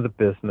some of the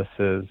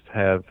businesses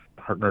have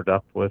partnered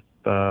up with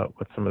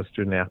some of the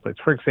student athletes.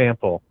 For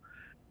example,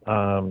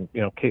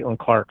 Caitlin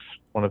Clark's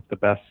one of the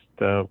best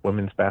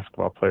women's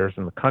basketball players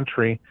in the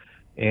country,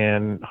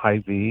 and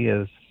Hy-Vee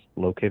is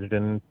located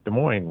in Des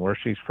Moines, where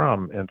she's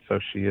from, and so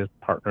she is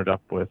partnered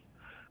up with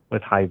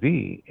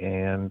Hy-Vee,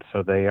 and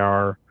so they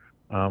are,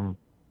 have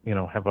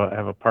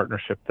a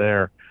partnership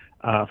there.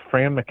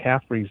 Fran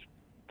McCaffrey's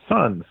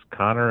sons,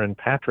 Connor and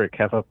Patrick,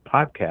 have a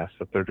podcast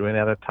that they're doing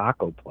at a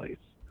taco place,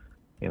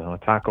 a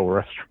taco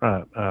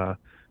restaurant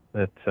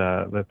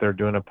that they're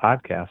doing a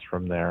podcast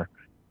from there.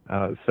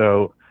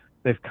 So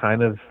they've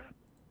kind of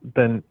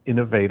been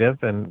innovative,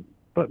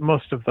 but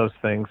most of those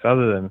things,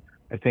 other than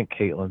I think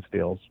Caitlin's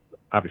deals,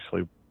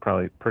 obviously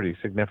probably pretty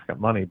significant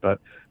money, but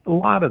a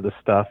lot of the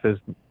stuff is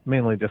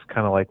mainly just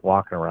kind of like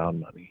walking around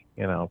money,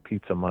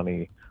 pizza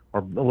money, or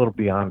a little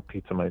beyond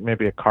pizza money,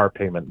 maybe a car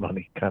payment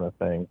money kind of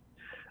thing.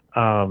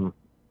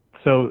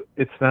 So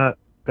it's not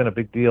been a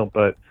big deal,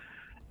 but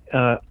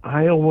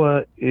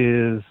Iowa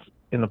is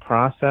in the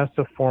process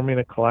of forming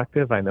a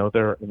collective. I know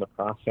they're in the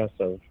process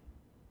of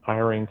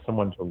hiring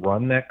someone to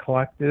run that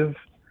collective.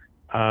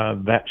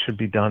 That should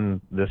be done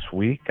this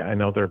week. I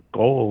know their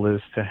goal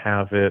is to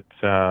have it,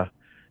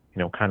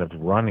 kind of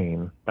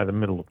running by the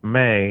middle of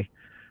May.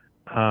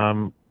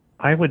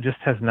 Iowa just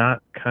has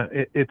not.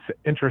 It's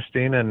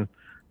interesting, and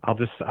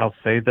I'll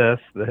say this,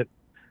 that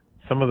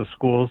some of the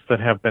schools that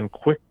have been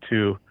quick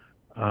to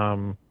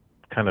kind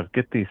of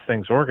get these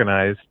things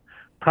organized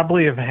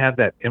probably have had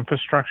that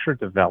infrastructure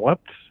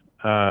developed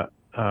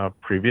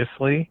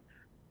previously,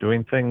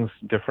 doing things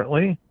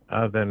differently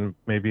than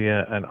maybe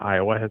an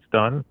Iowa has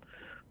done.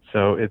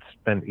 So it's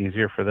been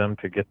easier for them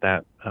to get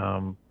that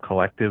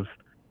collective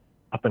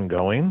up and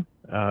going.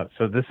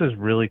 So this is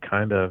really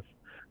kind of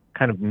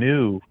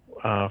new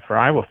for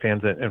Iowa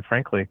fans, and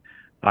frankly,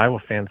 Iowa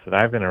fans that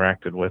I've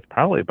interacted with,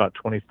 probably about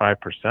 25%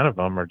 of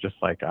them are just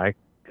like,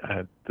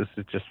 this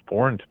is just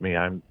foreign to me.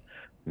 I'm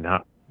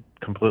not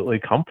completely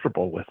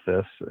comfortable with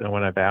this. And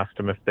when I've asked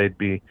them if they'd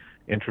be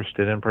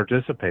interested in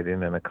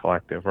participating in a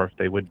collective or if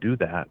they would do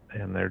that,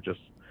 and they're just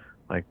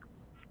like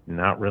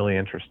not really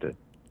interested.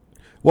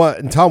 Well,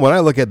 and Tom, when I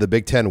look at the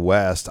Big Ten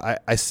West,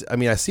 I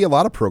see a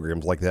lot of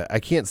programs like that. I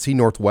can't see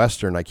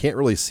Northwestern. I can't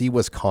really see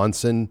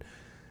Wisconsin.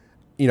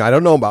 I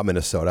don't know about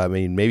Minnesota. I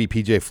mean, maybe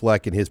PJ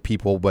Fleck and his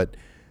people, but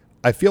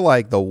I feel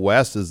like the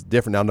West is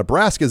different. Now,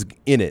 Nebraska's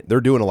in it.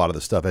 They're doing a lot of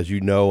the stuff, as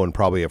you know and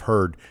probably have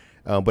heard.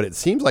 But it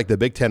seems like the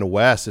Big Ten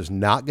West is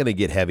not going to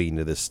get heavy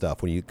into this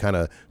stuff when you kind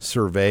of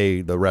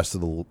survey the rest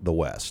of the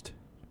West.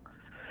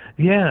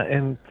 Yeah,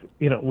 and,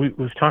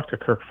 we've talked to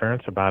Kirk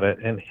Ferentz about it,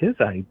 and his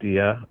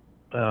idea,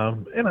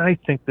 and I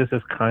think this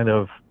is kind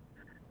of,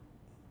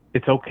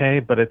 it's okay,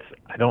 but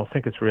I don't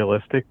think it's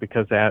realistic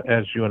because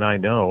as you and I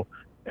know,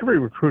 every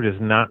recruit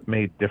is not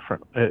made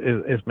different,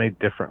 is made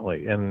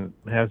differently and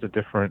has a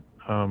different,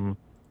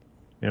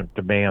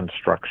 demand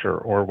structure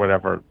or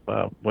whatever,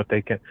 what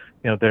they can,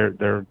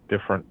 they're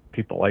different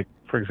people. Like,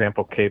 for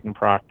example, Caden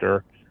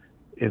Proctor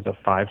is a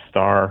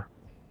 5-star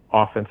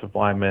offensive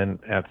lineman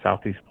at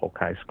Southeast Polk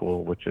High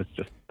School, which is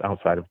just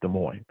outside of Des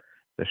Moines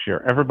this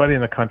year. Everybody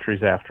in the country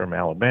is after him.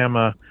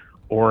 Alabama,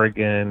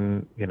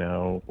 Oregon,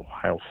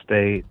 Ohio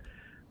State.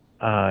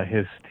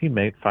 His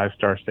teammate,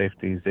 5-star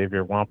safety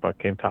Xavier Wampa,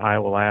 came to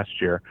Iowa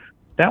last year.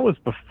 That was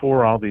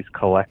before all these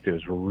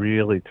collectives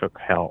really took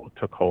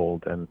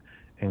hold and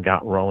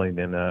got rolling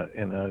in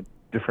a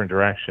different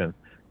direction.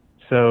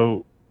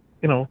 So,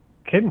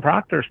 Caden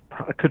Proctor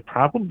could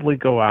probably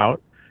go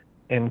out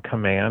and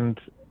command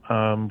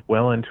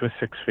well into a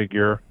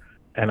 6-figure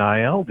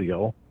NIL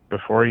deal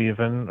before he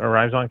even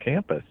arrives on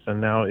campus.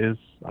 And now is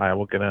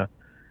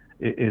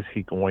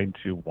he going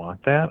to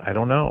want that? I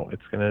don't know.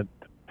 It's going to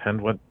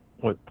depend what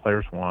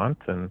players want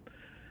and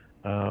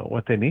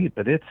what they need.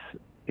 But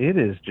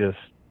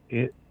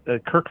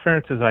Kirk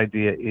Ferentz's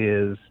idea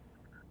is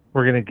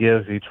we're going to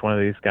give each one of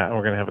these guys,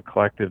 we're going to have a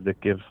collective that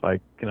gives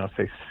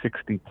say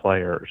 60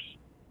 players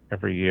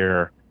every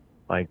year,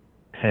 like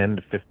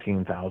 $10,000 to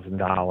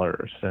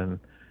 $15,000.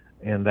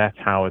 And that's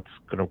how it's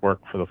going to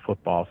work for the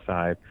football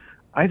side.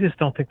 I just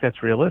don't think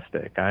that's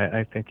realistic.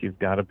 I think you've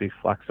got to be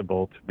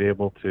flexible to be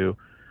able to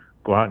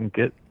go out and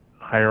get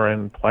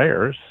higher-end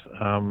players.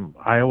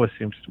 Iowa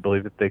seems to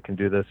believe that they can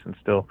do this and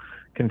still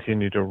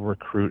continue to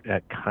recruit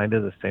at kind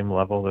of the same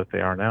level that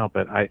they are now.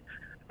 But I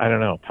don't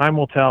know. Time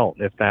will tell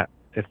if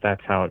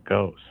that's how it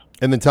goes.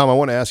 And then, Tom, I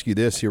want to ask you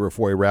this here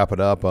before we wrap it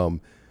up.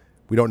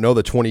 We don't know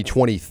the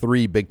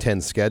 2023 Big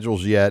Ten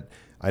schedules yet.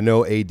 I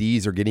know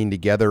ADs are getting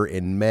together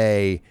in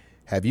May.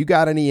 Have you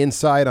got any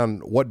insight on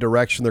what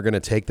direction they're going to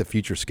take the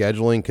future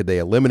scheduling? Could they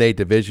eliminate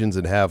divisions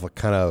and have a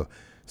kind of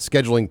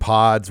scheduling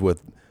pods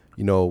with,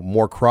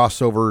 more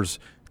crossovers?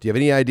 Do you have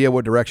any idea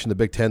what direction the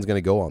Big Ten is going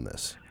to go on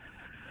this?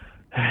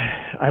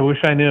 I wish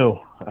I knew.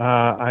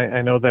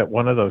 I know that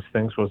one of those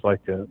things was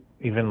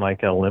even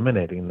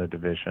eliminating the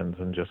divisions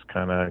and just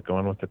kind of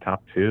going with the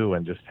top 2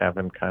 and just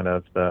having kind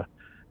of the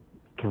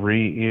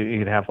 3.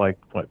 You'd have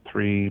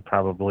 3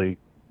 probably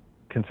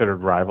considered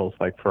rivals.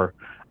 Like for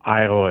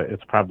Iowa,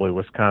 it's probably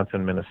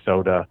Wisconsin,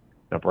 Minnesota,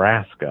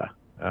 Nebraska.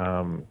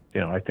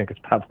 I think it's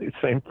probably the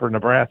same for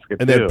Nebraska,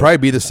 and it'd probably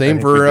be the same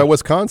for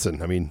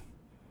Wisconsin. I mean,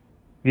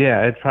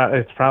 yeah,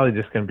 it's probably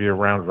just going to be a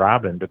round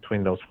robin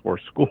between those 4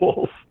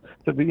 schools,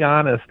 to be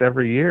honest,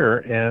 every year,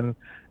 and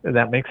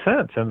that makes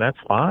sense, and that's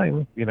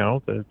fine.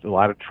 There's a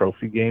lot of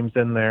trophy games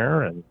in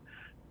there, and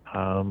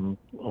a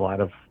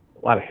lot of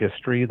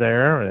history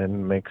there,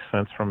 and makes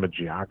sense from a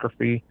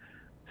geography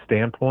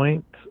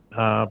standpoint.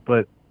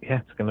 But yeah,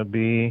 it's going to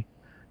be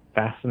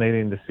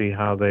fascinating to see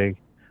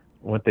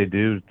what they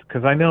do,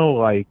 because I know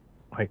like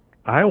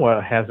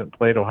Iowa hasn't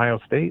played Ohio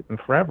State in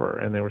forever,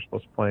 and they were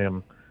supposed to play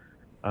them,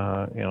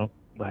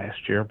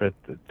 last year, but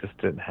it just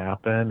didn't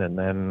happen. And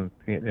then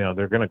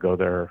they're going to go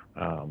there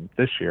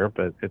this year,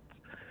 but it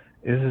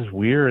is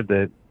weird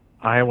that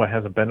Iowa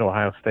hasn't been to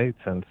Ohio State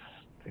since,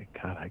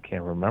 God, I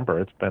can't remember.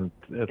 It's been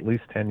at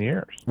least 10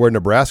 years. Where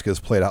Nebraska's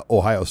played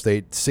Ohio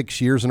State 6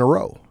 years in a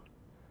row.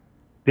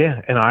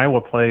 Yeah, and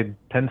Iowa played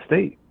Penn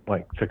State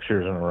like 6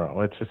 years in a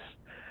row.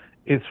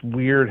 It's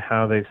weird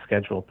how they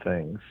schedule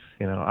things.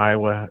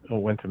 Iowa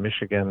went to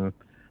Michigan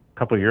a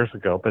couple of years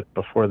ago, but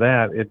before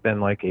that, it'd been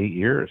like 8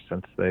 years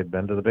since they'd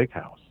been to the Big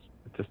House.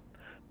 It just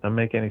doesn't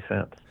make any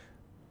sense.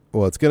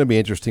 Well, it's going to be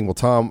interesting. Well,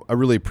 Tom, I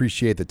really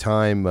appreciate the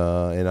time,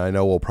 and I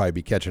know we'll probably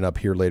be catching up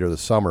here later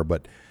this summer,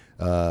 but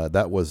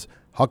that was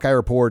Hawkeye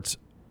Report's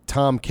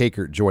Tom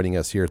Kakert joining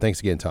us here.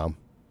 Thanks again, Tom.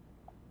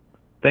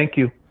 Thank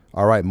you.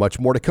 All right, much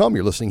more to come.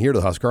 You're listening here to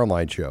the Husker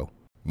Online Show.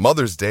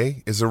 Mother's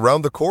Day is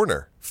around the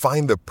corner.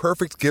 Find the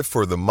perfect gift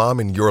for the mom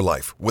in your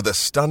life with a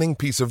stunning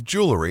piece of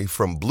jewelry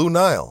from Blue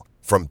Nile.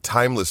 From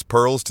timeless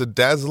pearls to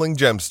dazzling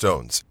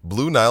gemstones,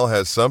 Blue Nile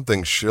has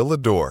something she'll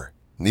adore.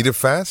 Need it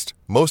fast?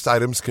 Most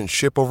items can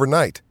ship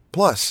overnight.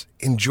 Plus,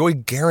 enjoy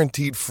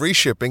guaranteed free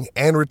shipping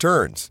and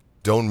returns.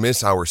 Don't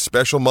miss our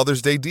special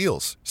Mother's Day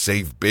deals.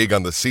 Save big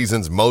on the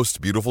season's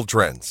most beautiful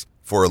trends.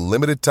 For a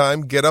limited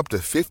time, get up to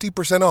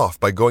 50% off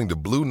by going to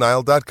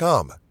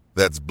BlueNile.com.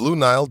 That's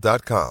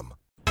BlueNile.com.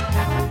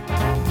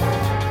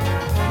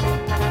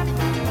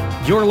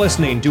 You're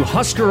listening to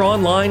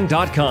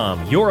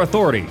HuskerOnline.com, your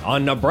authority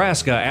on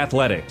Nebraska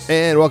athletics.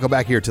 And welcome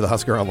back here to the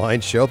Husker Online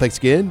Show. Thanks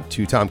again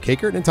to Tom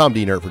Kakert and Tom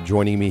Dienhart for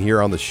joining me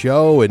here on the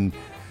show. And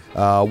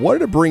wanted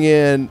to bring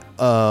in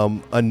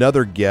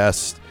another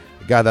guest,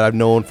 a guy that I've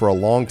known for a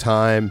long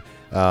time,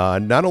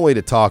 not only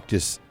to talk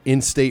just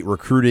in-state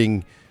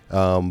recruiting,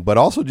 but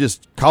also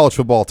just college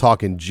football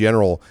talk in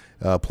general.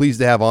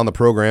 Pleased to have on the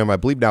program, I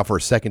believe now for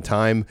a second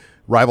time,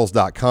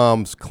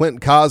 Rivals.com's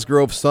Clint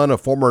Cosgrove, son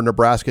of former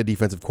Nebraska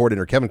defensive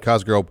coordinator Kevin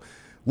Cosgrove,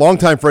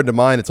 longtime friend of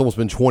mine. It's almost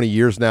been 20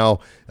 years now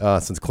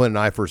since Clint and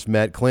I first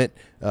met. Clint,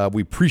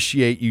 we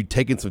appreciate you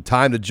taking some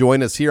time to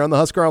join us here on the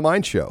Husker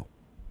Online Show.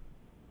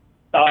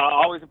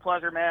 Always a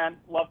pleasure, man.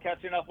 Love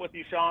catching up with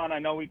you, Sean. I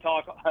know we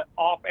talk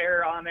off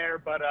air on there,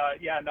 but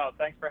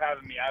thanks for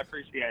having me. I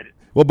appreciate it.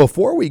 Well,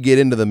 before we get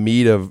into the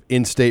meat of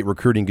in-state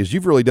recruiting, because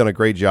you've really done a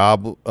great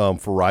job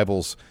for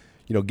Rivals,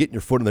 getting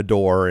your foot in the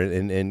door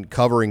and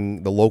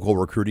covering the local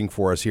recruiting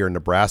for us here in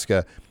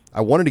Nebraska, I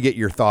wanted to get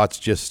your thoughts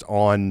just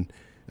on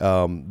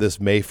this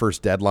May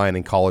 1st deadline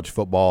in college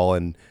football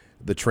and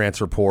the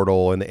transfer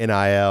portal and the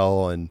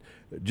NIL and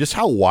just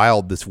how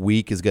wild this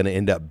week is going to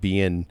end up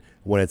being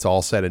when it's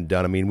all said and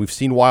done. I mean, we've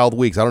seen wild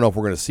weeks. I don't know if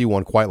we're going to see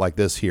one quite like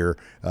this here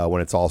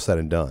when it's all said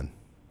and done.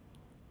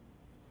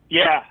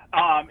 Yeah,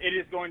 it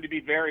is going to be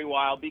very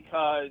wild,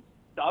 because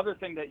the other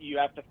thing that you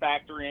have to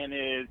factor in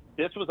is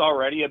this was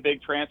already a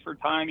big transfer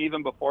time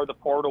even before the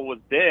portal was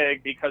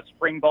big, because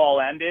spring ball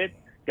ended.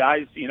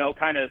 Guys,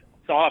 kind of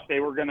saw if they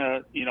were going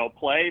to,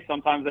 play.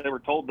 Sometimes they were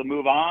told to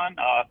move on.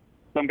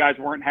 Some guys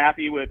weren't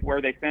happy with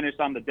where they finished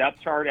on the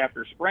depth chart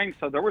after spring.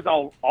 So there was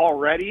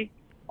already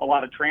a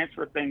lot of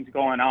transfer things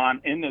going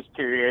on in this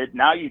period.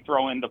 Now you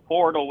throw in the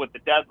portal with the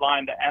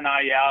deadline, the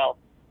NIL,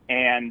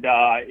 and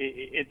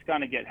it's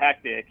going to get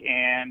hectic.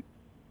 And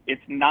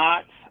it's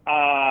not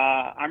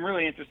I'm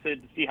really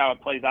interested to see how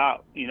it plays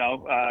out.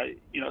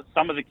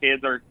 Some of the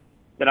kids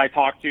that I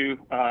talked to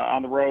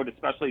on the road,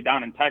 especially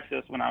down in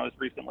Texas when I was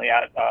recently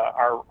at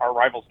our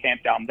Rivals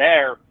camp down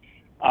there.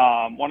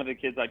 One of the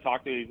kids I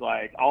talked to, he's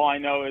like, all I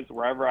know is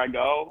wherever I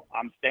go,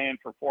 I'm staying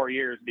for 4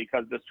 years,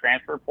 because this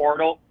transfer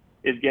portal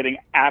is getting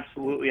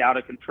absolutely out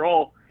of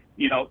control.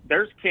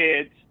 There's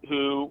kids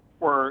who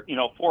were,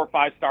 4 or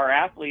 5 star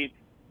athletes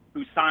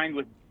who signed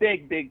with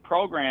big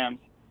programs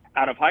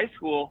out of high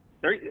school.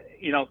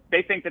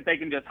 They think that they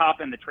can just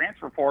hop in the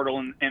transfer portal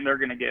and they're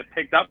going to get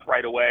picked up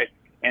right away.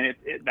 And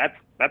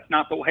that's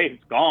not the way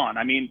it's gone.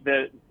 I mean,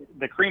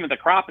 the cream of the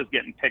crop is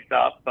getting picked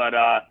up, but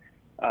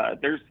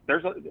there's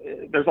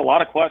a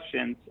lot of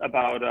questions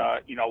about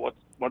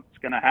what's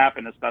going to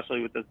happen,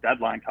 especially with this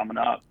deadline coming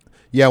up.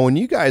 Yeah, when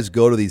you guys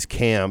go to these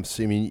camps,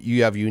 I mean,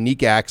 you have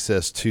unique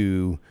access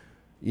to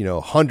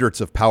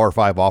hundreds of Power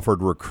 5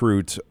 offered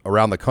recruits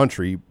around the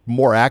country,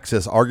 more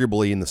access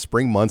arguably in the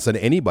spring months than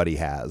anybody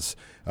has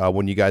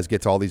when you guys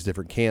get to all these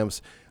different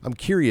camps. I'm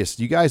curious,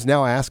 do you guys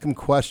now ask them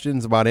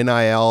questions about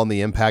NIL and the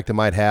impact it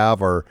might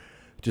have, or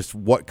just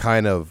what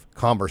kind of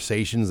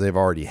conversations they've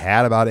already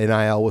had about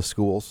NIL with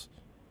schools?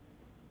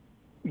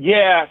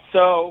 Yeah,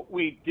 so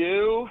we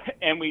do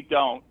and we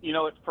don't.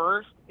 At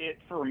first,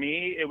 for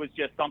me, it was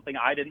just something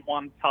I didn't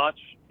want to touch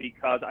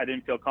because I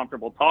didn't feel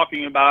comfortable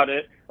talking about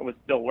it. I was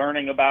still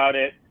learning about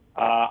it.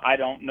 I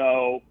don't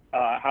know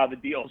how the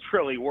deals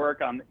really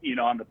work on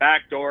the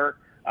back door.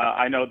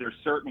 I know there's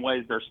certain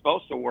ways they're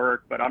supposed to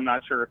work, but I'm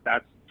not sure if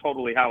that's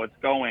totally how it's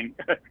going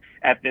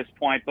at this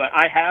point. But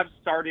I have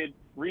started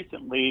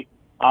recently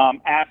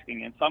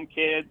asking. And some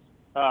kids,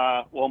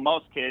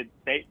 most kids,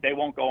 they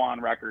won't go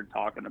on record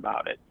talking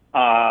about it.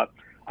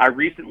 I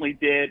recently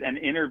did an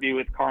interview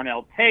with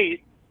Carnell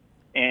Tate,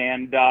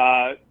 and,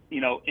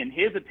 in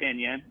his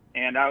opinion,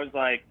 and I was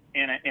like,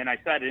 and I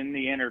said in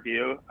the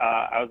interview,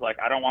 I was like,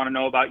 I don't want to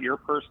know about your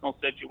personal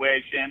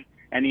situation,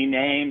 any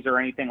names or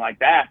anything like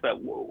that, but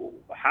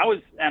how is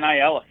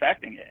NIL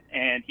affecting it?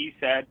 And he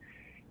said,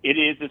 it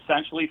is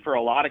essentially for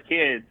a lot of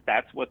kids,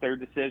 that's what their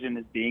decision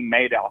is being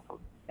made off of.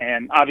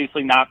 And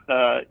obviously not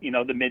the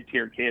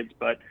mid-tier kids,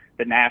 but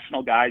the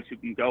national guys who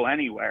can go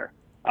anywhere.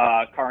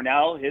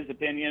 Carnell, his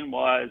opinion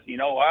was, you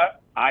know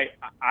what?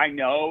 I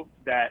know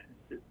that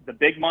the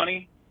big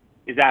money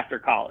is after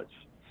college.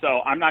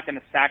 So I'm not going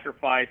to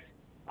sacrifice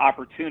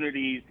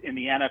opportunities in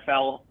the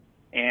NFL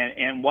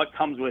and what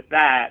comes with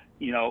that,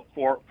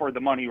 for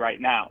the money right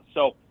now.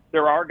 So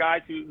there are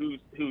guys who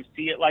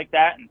see it like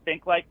that and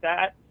think like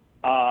that.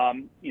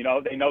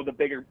 They know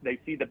they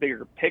see the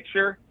bigger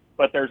picture,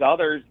 but there's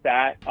others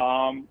that,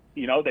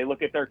 they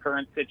look at their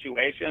current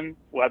situation,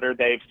 whether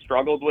they've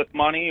struggled with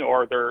money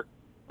or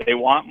they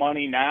want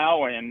money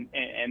now, and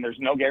there's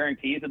no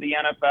guarantees of the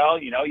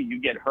NFL.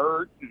 You get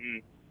hurt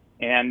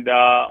and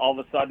all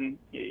of a sudden,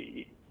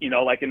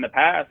 like in the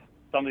past,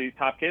 some of these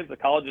top kids, the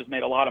colleges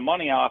made a lot of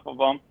money off of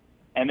them,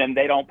 and then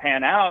they don't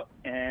pan out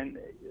and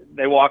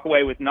they walk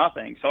away with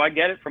nothing. So I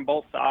get it from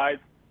both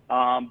sides,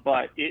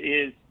 but it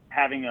is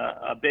having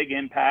a big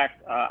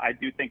impact. I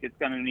do think it's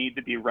going to need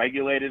to be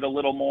regulated a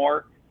little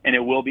more, and it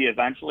will be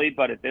eventually.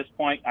 But at this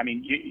point, I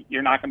mean,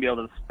 you're not going to be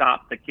able to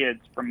stop the kids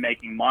from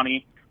making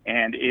money,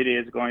 and it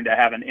is going to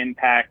have an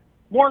impact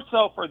more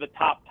so for the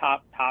top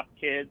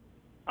kids.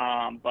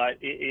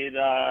 But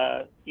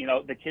the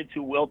kids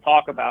who will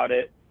talk about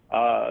it,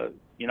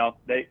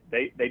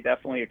 they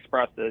definitely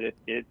express that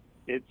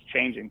it's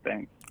changing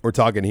things. We're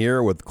talking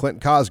here with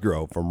Clint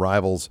Cosgrove from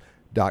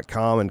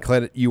Rivals.com. And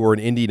Clint, you were in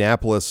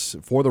Indianapolis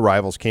for the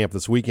Rivals camp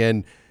this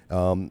weekend.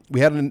 We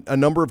had a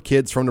number of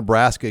kids from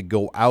Nebraska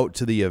go out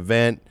to the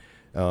event.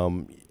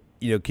 Can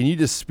you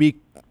just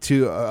speak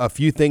to a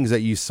few things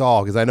that you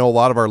saw? Because I know a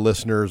lot of our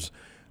listeners,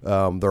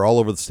 they're all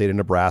over the state of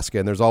Nebraska,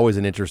 and there's always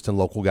an interest in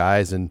local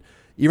guys and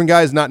even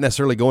guys not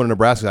necessarily going to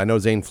Nebraska. I know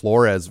Zane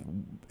Flores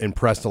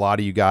impressed a lot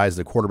of you guys,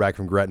 the quarterback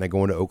from Gretna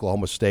going to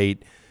Oklahoma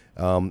State.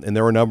 And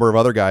there were a number of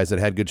other guys that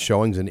had good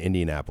showings in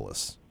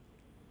Indianapolis.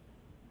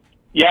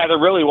 Yeah, there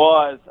really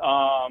was.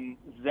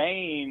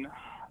 Zane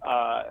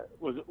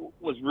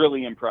was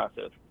really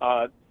impressive.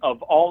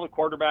 Of all the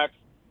quarterbacks,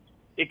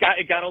 it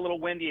got a little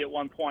windy at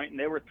one point, and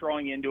they were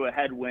throwing into a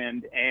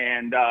headwind,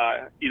 and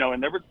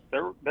and there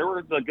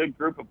was a good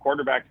group of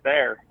quarterbacks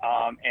there,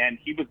 and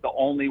he was the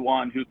only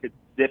one who could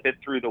zip it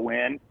through the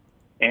wind,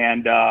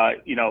 and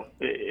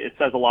it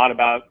says a lot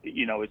about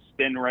his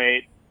spin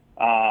rate,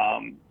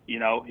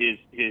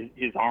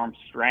 his arm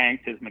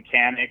strength, his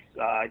mechanics.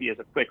 He has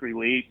a quick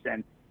release,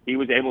 and he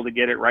was able to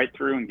get it right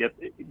through and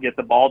get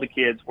the ball to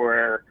kids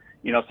where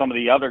some of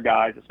the other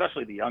guys,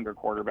 especially the younger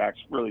quarterbacks,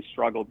 really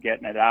struggled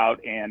getting it out,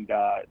 and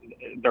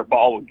their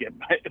ball would get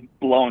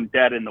blown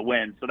dead in the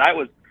wind. So that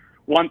was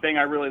one thing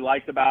I really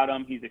liked about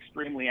him. He's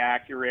extremely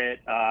accurate.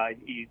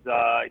 He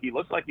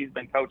looks like he's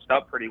been coached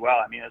up pretty well.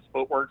 I mean, his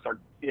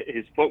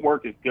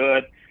footwork is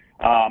good.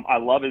 I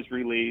love his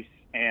release,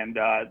 and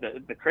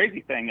the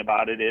crazy thing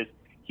about it is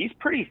he's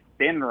pretty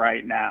thin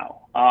right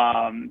now,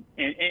 and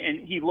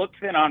he looked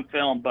thin on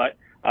film, but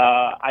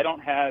I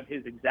don't have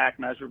his exact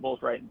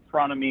measurables right in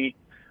front of me,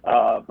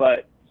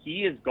 but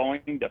he is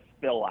going to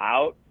fill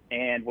out.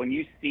 And when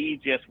you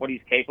see just what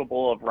he's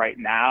capable of right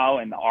now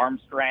and the arm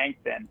strength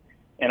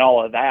and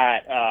all of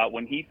that,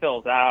 when he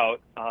fills out,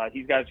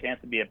 he's got a chance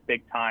to be a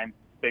big time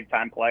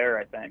player,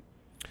 I think.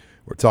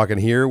 We're talking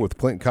here with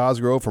Clint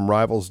Cosgrove from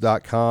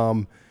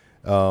Rivals.com.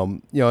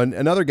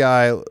 Another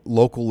guy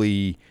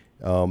locally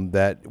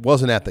that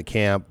wasn't at the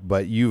camp,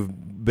 but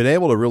you've been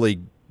able to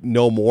really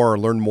know more or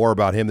learn more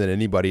about him than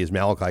anybody is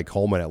Malachi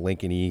Coleman at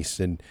Lincoln East.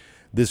 And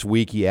this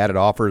week he added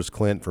offers,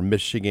 Clint, from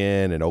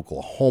Michigan and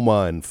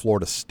Oklahoma and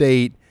Florida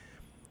State.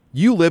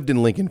 You lived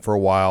in Lincoln for a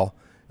while.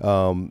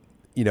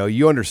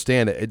 You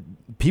understand it.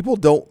 People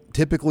don't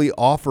typically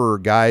offer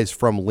guys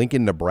from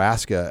Lincoln,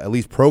 Nebraska, at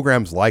least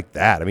programs like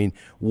that. I mean,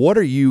 what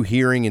are you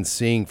hearing and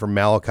seeing from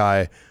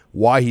Malachi,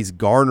 why he's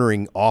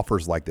garnering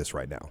offers like this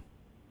right now?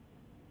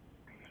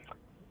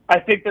 I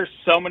think there's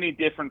so many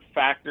different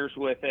factors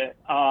with it.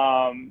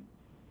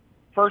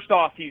 First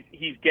off,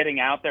 he's getting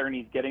out there and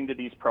he's getting to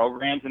these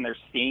programs and they're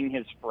seeing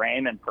his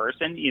frame in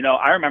person.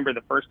 I remember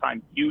the first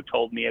time you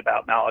told me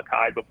about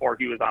Malachi before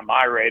he was on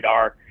my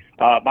radar.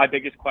 My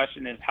biggest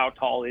question is, how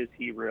tall is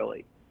he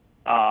really?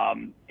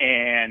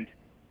 And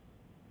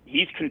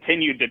he's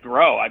continued to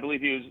grow. I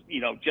believe he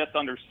was, just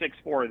under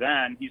 6'4"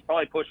 then. He's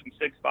probably pushing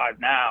 6'5"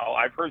 now.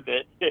 I've heard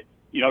that,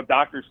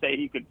 doctors say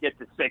he could get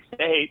to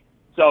 6'8".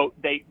 So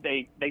they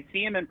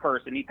see him in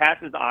person. He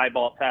passes the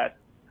eyeball test.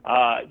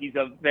 He's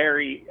a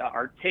very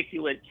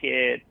articulate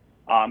kid,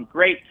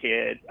 great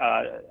kid.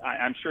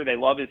 I'm sure they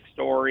love his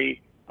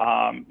story.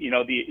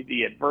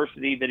 the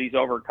adversity that he's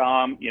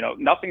overcome,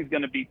 nothing's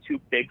going to be too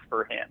big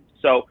for him.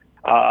 So,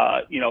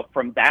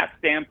 from that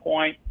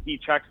standpoint, he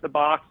checks the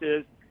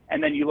boxes.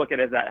 And then you look at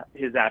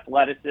his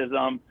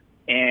athleticism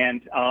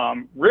and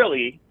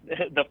really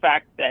the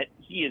fact that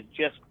he is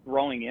just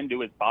growing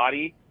into his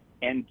body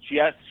and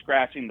just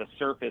scratching the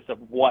surface of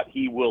what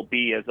he will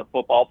be as a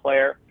football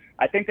player.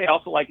 I think they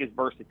also like his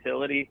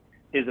versatility,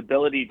 his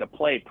ability to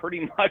play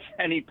pretty much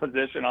any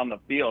position on the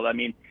field. I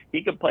mean,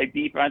 he could play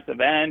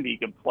defensive end, he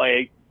could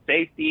play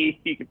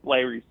safety, he could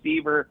play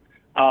receiver.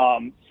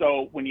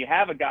 So when you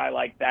have a guy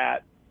like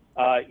that,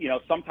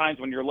 sometimes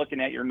when you're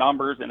looking at your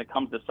numbers and it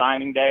comes to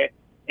signing day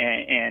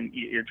and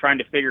you're trying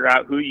to figure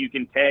out who you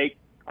can take,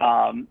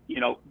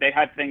 they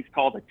have things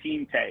called a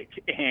team take.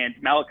 And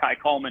Malachi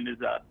Coleman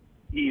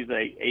he's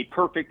a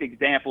perfect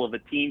example of a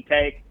team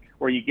take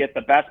where you get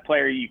the best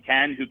player you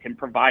can who can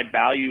provide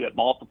value at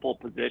multiple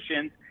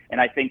positions. And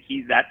I think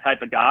he's that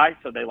type of guy.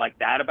 So they like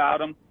that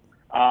about him.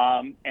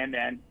 And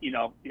then,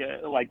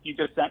 like you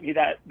just sent me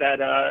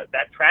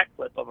that track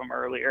clip of him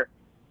earlier,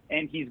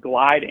 and he's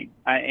gliding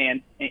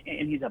and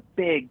he's a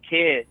big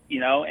kid,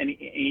 and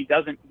he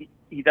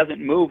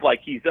doesn't move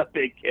like he's a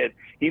big kid.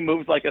 He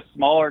moves like a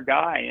smaller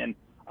guy. And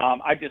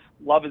I just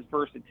love his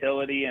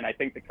versatility, and I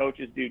think the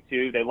coaches do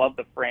too. They love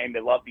the frame,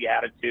 they love the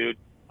attitude,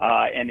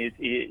 and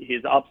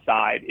his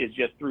upside is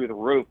just through the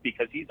roof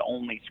because he's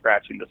only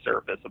scratching the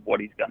surface of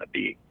what he's going to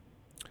be.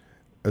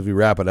 As we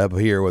wrap it up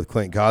here with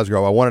Clint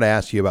Cosgrove, I wanted to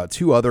ask you about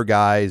two other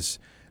guys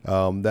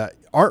that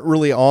aren't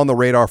really on the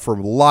radar for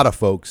a lot of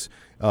folks,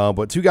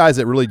 but two guys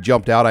that really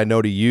jumped out, I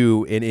know, to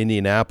you in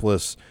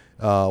Indianapolis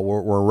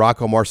were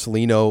Rocco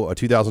Marcelino, a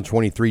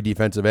 2023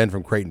 defensive end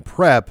from Creighton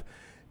Prep,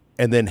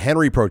 and then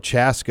Henry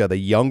Prochaska, the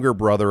younger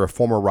brother of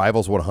former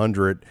Rivals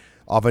 100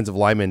 offensive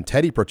lineman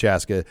Teddy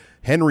Prochaska.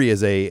 Henry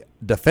is a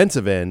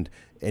defensive end,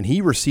 and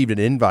he received an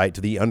invite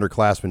to the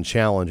Underclassmen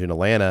Challenge in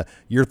Atlanta.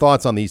 Your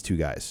thoughts on these two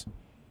guys?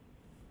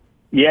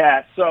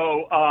 Yeah,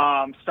 so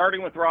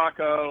starting with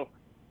Rocco,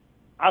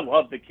 I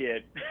love the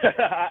kid.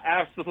 I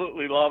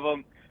absolutely love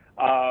him.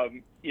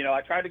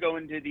 I try to go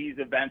into these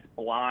events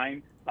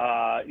blind.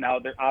 Now,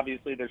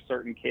 obviously, there's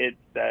certain kids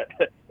that,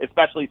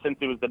 especially since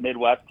it was the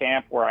Midwest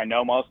camp where I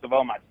know most of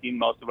them, I've seen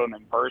most of them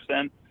in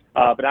person,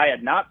 but I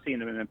had not seen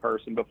them in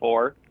person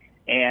before.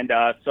 And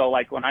so,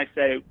 like, when I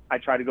say I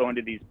try to go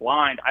into these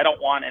blind, I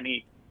don't want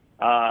any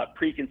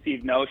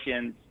preconceived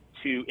notions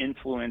to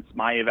influence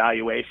my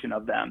evaluation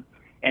of them.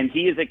 And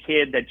he is a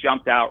kid that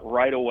jumped out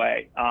right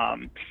away.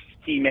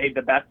 He made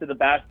the best of the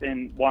best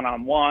in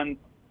one-on-one.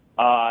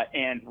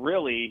 And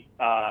really,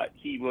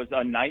 he was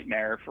a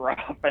nightmare for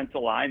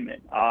offensive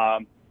linemen.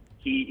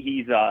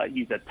 He's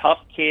a tough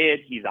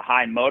kid. He's a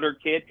high motor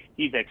kid.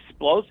 He's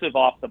explosive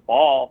off the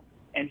ball,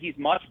 and he's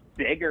much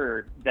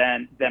bigger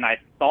than I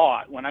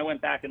thought. When I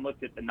went back and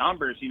looked at the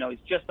numbers, he's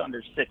just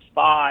under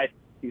 6'5".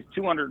 He's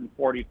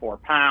 244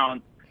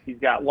 pounds. He's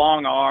got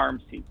long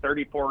arms. He's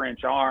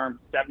 34-inch arms,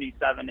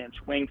 77-inch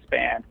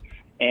wingspan,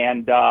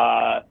 and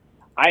I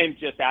am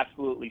just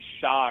absolutely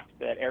shocked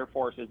that Air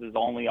Force is his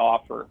only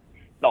offer.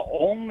 The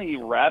only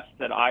reps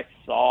that I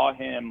saw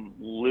him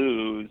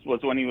lose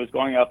was when he was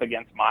going up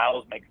against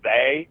Miles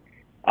McVay.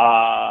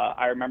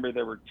 I remember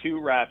there were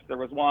two reps. There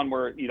was one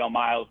where,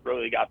 Miles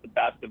really got the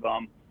best of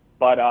him,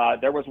 but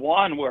there was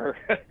one where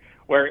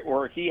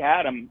where he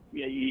had him.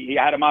 He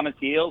had him on his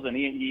heels, and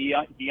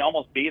he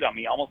almost beat him.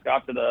 He almost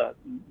got to the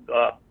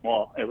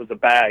it was a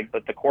bag,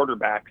 but the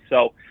quarterback.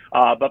 So,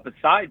 but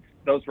besides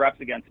those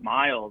reps against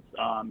Miles,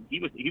 he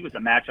was a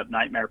matchup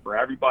nightmare for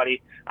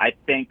everybody. I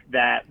think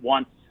that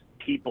once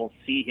people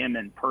see him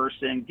in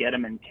person, get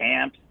him in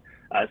camps,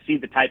 see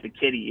the type of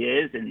kid he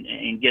is,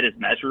 and get his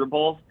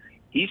measurables,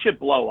 he should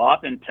blow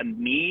up. And to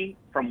me,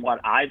 from what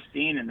I've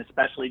seen, and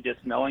especially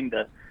just knowing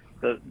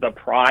the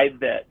pride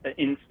that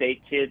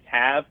in-state kids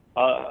have,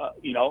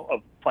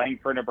 of playing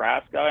for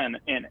Nebraska,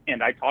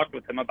 and I talked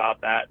with him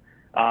about that.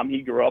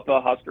 He grew up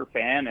a Husker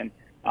fan,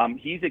 and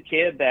he's a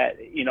kid that,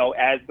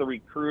 as the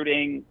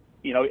recruiting,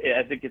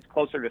 as it gets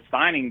closer to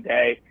signing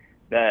day,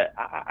 that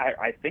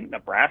I think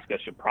Nebraska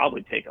should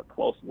probably take a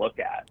close look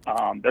at.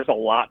 There's a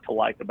lot to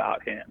like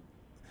about him.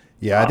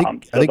 Yeah, I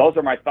think those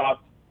are my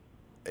thoughts.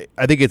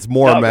 I think it's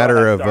more a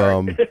matter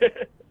of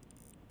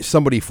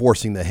somebody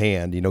forcing the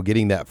hand,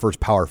 getting that first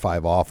Power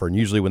 5 offer. And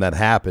usually when that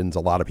happens, a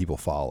lot of people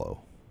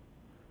follow.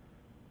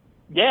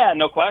 Yeah,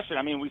 no question.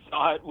 I mean, we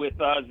saw it with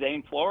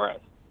Zane Flores.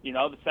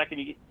 The second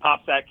he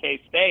pops that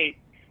K-State,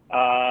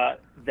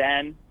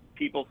 then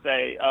people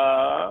say,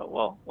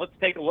 well, let's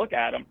take a look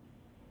at him.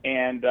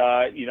 And,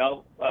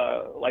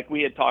 like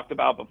we had talked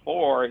about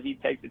before, he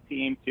takes a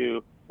team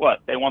to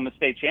they won the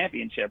state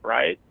championship,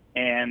 right?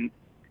 And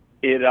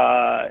it,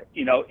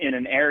 in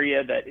an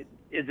area that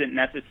isn't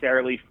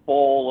necessarily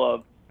full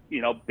of,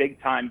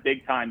 big time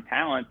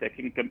talent that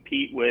can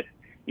compete with,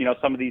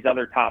 some of these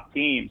other top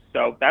teams.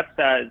 So that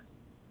says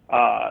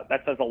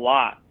a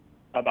lot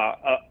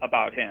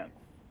about him.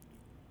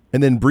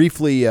 And then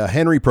briefly,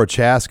 Henry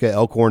Prochaska,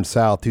 Elkhorn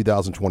South,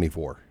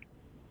 2024.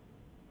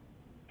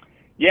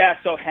 Yeah,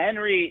 so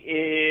Henry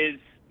is,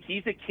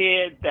 he's a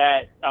kid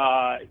that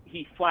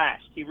he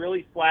flashed. He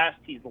really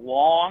flashed. He's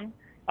long.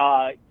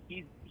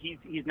 He's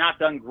not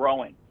done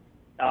growing.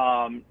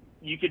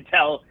 You could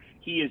tell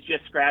he is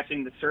just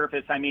scratching the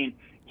surface. I mean,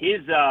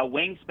 his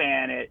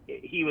wingspan,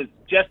 he was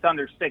just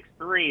under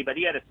 6'3", but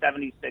he had a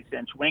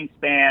 76-inch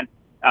wingspan,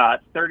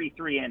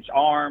 33-inch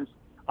arms.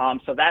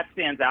 So that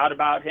stands out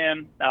about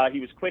him. He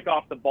was quick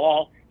off the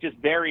ball, just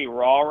very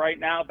raw right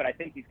now, but I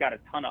think he's got a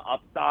ton of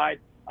upside.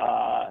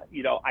 I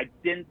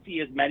didn't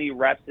see as many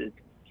reps as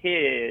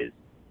his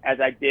as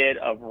I did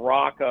of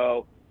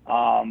Rocco.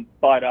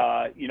 But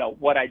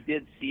what I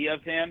did see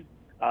of him,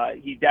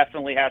 he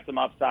definitely has some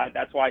upside.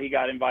 That's why he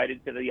got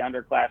invited to the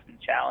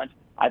underclassmen challenge.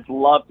 I'd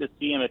love to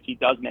see him, if he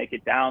does make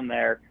it down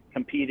there,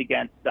 compete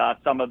against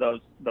some of those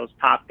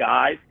top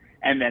guys,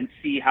 and then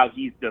see how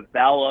he's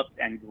developed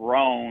and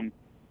grown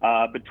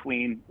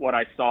between what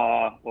I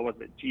saw. What was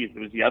it? Geez, it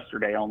was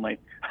yesterday only.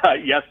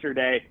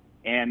 Yesterday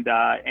and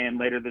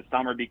later this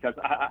summer, because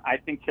I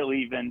think he'll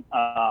even,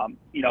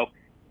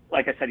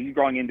 like I said, he's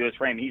growing into his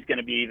frame. He's going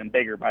to be even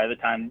bigger by the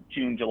time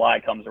June, July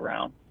comes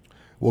around.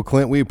 Well,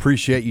 Clint, we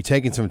appreciate you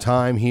taking some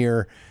time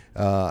here.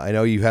 I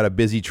know you had a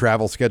busy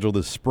travel schedule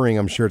this spring.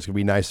 I'm sure it's going to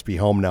be nice to be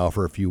home now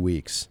for a few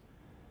weeks.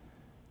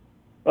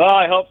 Well,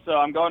 I hope so.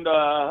 I'm going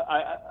to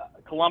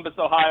Columbus,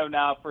 Ohio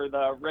now for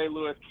the Ray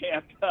Lewis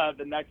camp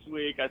the next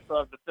week. I still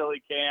have the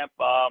Philly camp.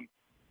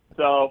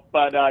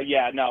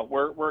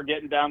 We're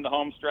getting down the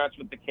home stretch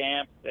with the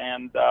camps,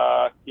 and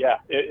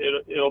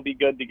it'll be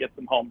good to get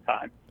some home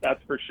time.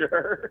 That's for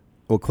sure.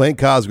 Well, Clint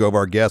Cosgrove,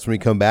 our guest, when we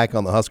come back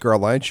on the Husker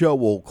Online Show,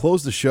 we'll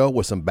close the show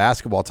with some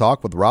basketball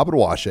talk with Robin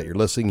Washut. You're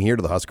listening here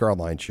to the Husker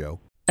Online Show.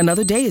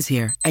 Another day is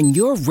here, and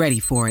you're ready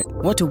for it.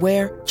 What to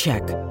wear?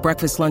 Check.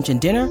 Breakfast, lunch,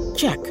 and dinner?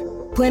 Check.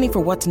 Planning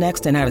for what's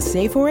next and how to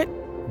save for it?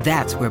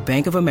 That's where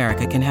Bank of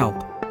America can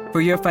help.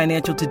 For your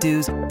financial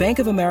to-dos, Bank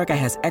of America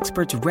has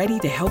experts ready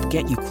to help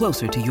get you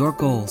closer to your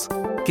goals.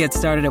 Get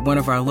started at one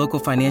of our local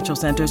financial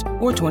centers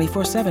or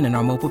 24/7 in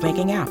our mobile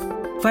banking app.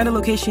 Find a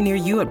location near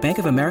you at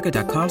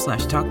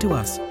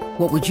bankofamerica.com/talktous.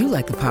 What would you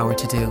like the power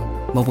to do?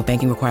 Mobile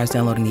banking requires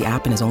downloading the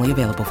app and is only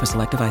available for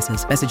select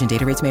devices. Message and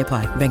data rates may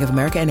apply. Bank of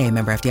America N.A.,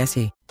 member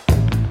FDIC.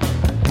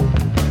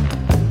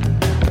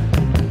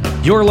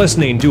 You're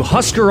listening to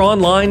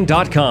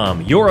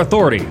HuskerOnline.com, your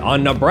authority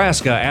on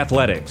Nebraska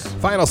athletics.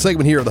 Final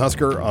segment here of the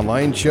Husker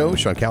Online Show.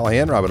 Sean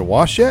Callahan, Robin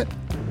Washut.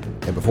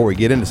 And before we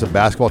get into some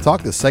basketball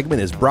talk, this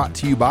segment is brought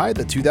to you by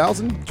the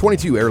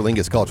 2022 Aer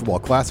Lingus College Football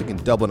Classic in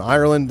Dublin,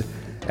 Ireland,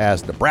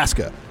 as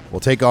Nebraska will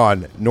take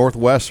on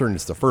Northwestern.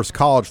 It's the first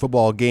college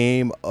football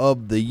game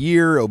of the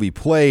year. It will be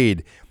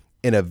played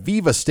in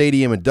Aviva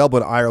Stadium in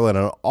Dublin, Ireland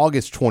on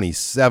August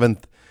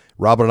 27th.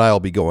 Robin and I will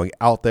be going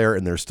out there,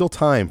 and there's still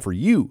time for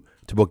you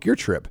to book your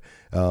trip.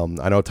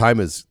 I know time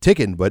is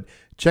ticking, but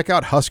check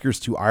out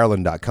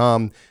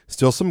HuskersToIreland.com.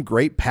 Still some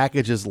great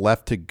packages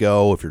left to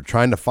go if you're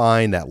trying to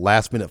find that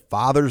last-minute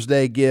Father's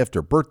Day gift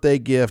or birthday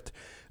gift,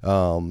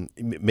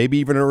 maybe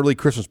even an early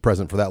Christmas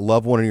present for that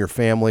loved one in your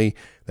family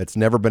that's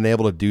never been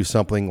able to do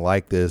something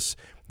like this.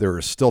 There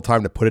is still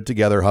time to put it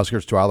together,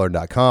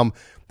 HuskersToIreland.com.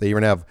 They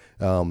even have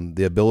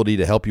the ability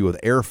to help you with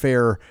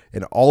airfare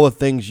and all the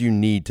things you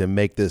need to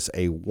make this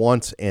a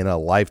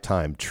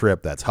once-in-a-lifetime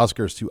trip. That's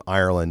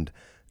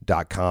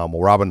HuskersToIreland.com.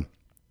 Well, Robin,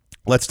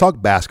 let's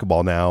talk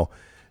basketball now.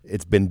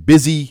 It's been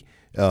busy,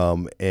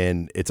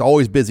 and it's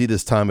always busy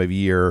this time of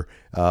year,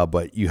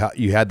 but you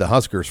had the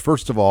Huskers,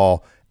 first of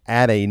all,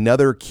 add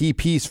another key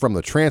piece from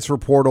the transfer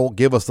portal.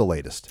 Give us the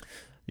latest.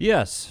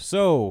 Yes.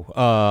 So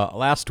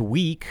last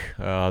week,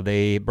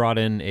 they brought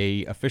in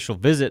a official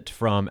visit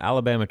from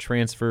Alabama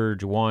transfer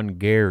Juwan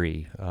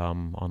Gary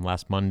on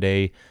last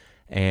Monday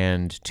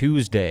and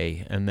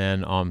Tuesday. And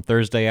then on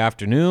Thursday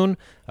afternoon,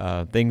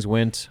 things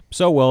went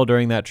so well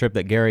during that trip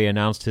that Gary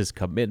announced his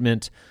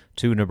commitment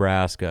to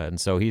Nebraska.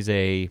 And so he's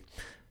a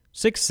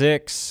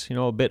 6'6",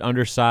 a bit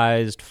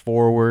undersized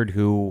forward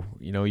who,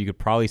 you could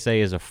probably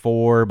say is a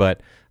 4, but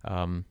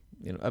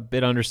a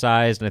bit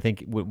undersized, and I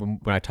think when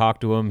I talk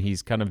to him,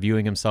 he's kind of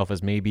viewing himself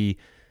as maybe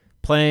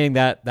playing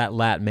that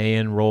Lat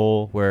Mayen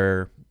role,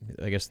 where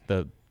I guess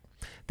the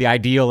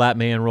ideal Lat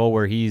Mayen role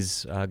where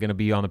he's going to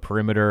be on the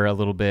perimeter a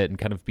little bit and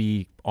kind of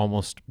be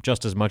almost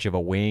just as much of a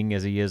wing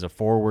as he is a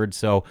forward.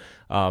 So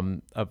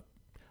a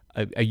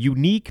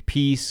unique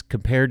piece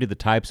compared to the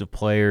types of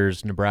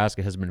players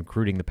Nebraska has been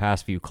recruiting the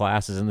past few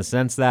classes, in the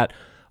sense that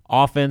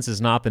offense is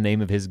not the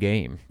name of his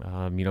game.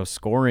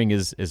 Scoring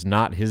is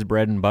not his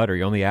bread and butter.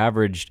 He only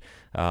averaged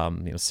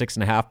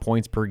 6.5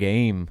 points per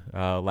game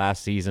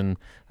last season.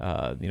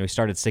 He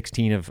started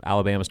 16 of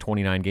Alabama's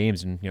 29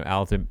 games, and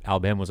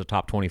Alabama was a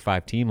top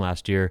 25 team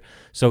last year.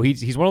 So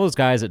he's one of those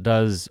guys that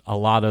does a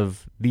lot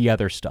of the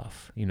other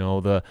stuff.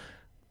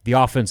 The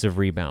offensive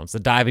rebounds,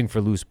 the diving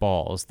for loose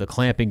balls, the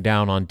clamping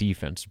down on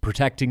defense,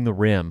 protecting the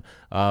rim,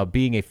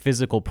 being a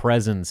physical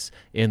presence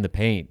in the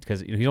paint, because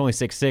he's only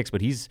 6'6",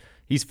 but he's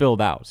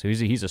filled out. So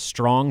he's a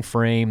strong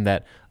frame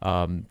that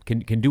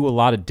can do a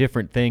lot of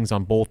different things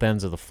on both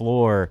ends of the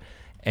floor.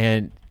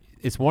 And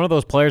it's one of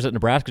those players that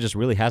Nebraska just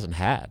really hasn't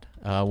had.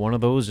 One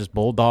of those just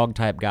bulldog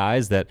type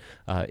guys that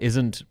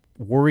isn't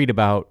worried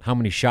about how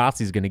many shots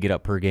he's going to get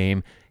up per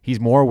game. He's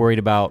more worried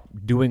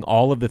about doing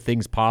all of the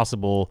things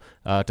possible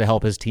to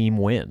help his team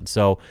win.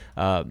 So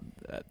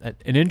an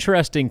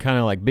interesting kind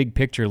of like big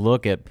picture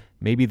look at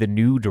maybe the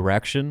new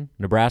direction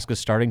Nebraska's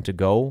starting to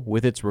go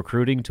with its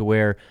recruiting, to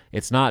where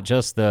it's not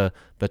just the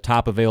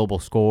top available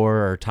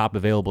scorer or top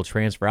available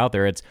transfer out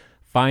there. It's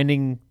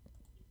finding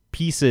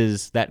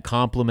pieces that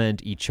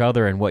complement each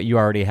other and what you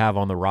already have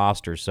on the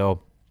roster.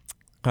 So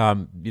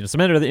some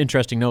other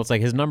interesting notes, like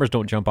his numbers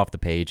don't jump off the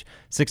page.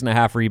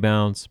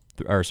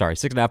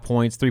 6.5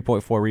 points,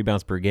 3.4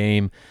 rebounds per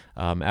game,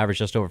 averaged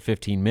just over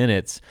 15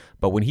 minutes.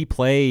 But when he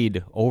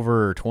played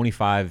over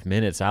 25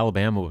 minutes,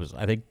 Alabama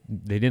I think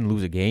they didn't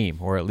lose a game,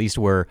 or at least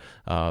were,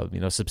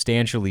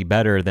 substantially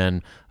better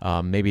than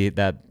maybe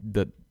that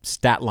the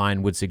stat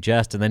line would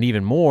suggest. And then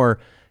even more,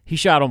 he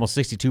shot almost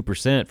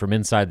 62% from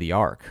inside the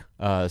arc.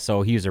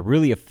 So he was a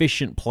really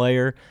efficient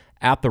player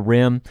at the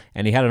rim,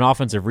 and he had an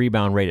offensive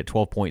rebound rate at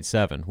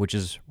 12.7, which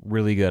is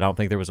really good. I don't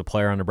think there was a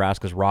player on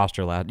Nebraska's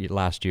roster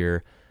last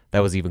year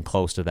that was even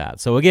close to that.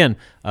 So again,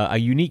 a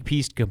unique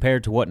piece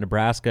compared to what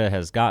Nebraska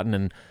has gotten.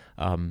 And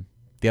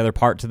the other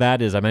part to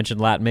that is I mentioned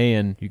Lat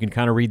Mayen. You can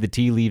kind of read the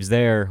tea leaves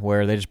there,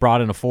 where they just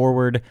brought in a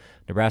forward.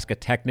 Nebraska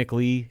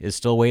technically is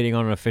still waiting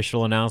on an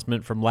official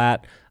announcement from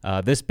Lat.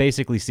 This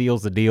basically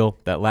seals the deal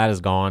that Lat is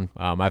gone.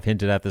 I've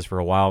hinted at this for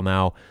a while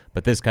now,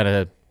 but this kind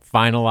of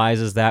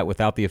finalizes that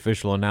without the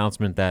official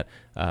announcement that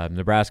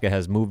Nebraska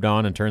has moved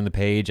on and turned the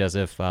page, as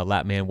if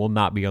Lat Mayen will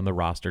not be on the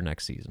roster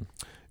next season.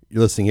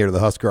 You're listening here to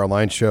the Husker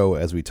Online Show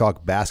as we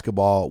talk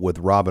basketball with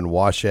Robin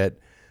Washut.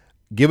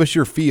 Give us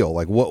your feel.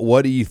 Like,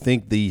 what do you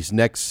think these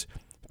next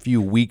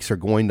few weeks are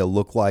going to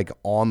look like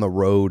on the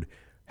road?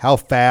 How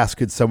fast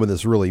could some of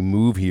this really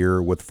move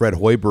here with Fred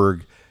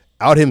Hoiberg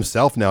out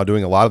himself now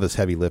doing a lot of this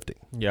heavy lifting?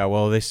 Yeah,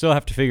 well, they still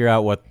have to figure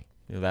out what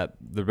that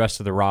the rest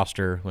of the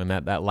roster when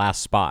that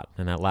last spot,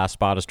 and that last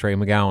spot is Trey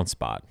McGowan's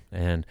spot.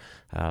 And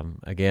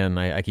again,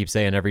 I keep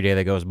saying every day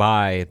that goes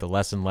by, the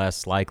less and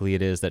less likely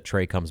it is that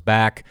Trey comes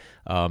back.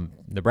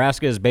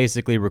 Nebraska is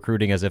basically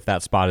recruiting as if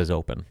that spot is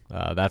open.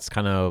 That's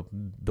kind of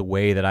the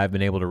way that I've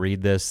been able to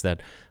read this,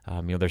 that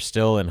they're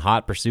still in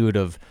hot pursuit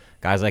of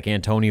guys like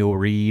Antonio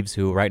Reeves,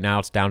 who right now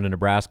it's down to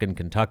Nebraska and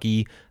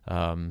Kentucky.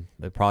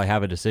 They'll probably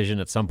have a decision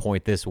at some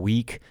point this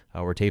week.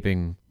 We're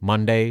taping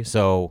Monday,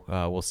 so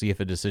we'll see if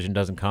a decision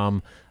doesn't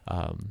come,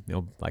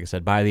 like I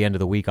said, by the end of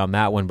the week on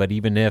that one. But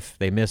even if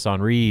they miss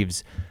on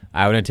Reeves,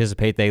 I would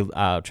anticipate they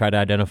try to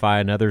identify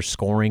another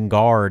scoring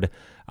guard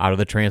out of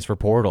the transfer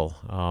portal.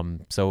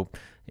 So,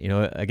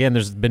 again,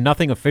 there's been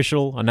nothing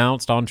official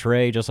announced on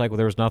Trey, just like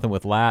there was nothing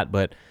with Lat,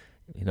 but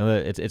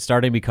it's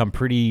starting to become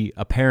pretty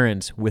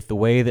apparent with the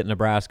way that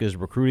Nebraska is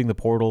recruiting the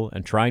portal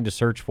and trying to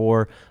search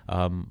for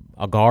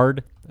a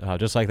guard,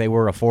 just like they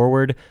were a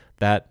forward,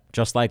 that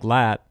just like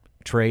Lat,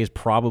 Trey is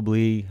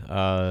probably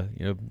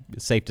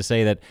safe to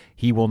say that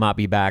he will not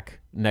be back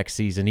next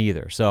season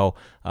either. So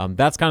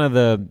that's kind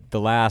of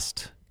the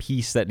last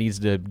piece that needs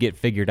to get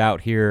figured out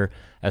here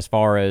as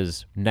far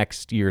as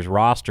next year's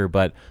roster.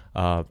 But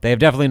they have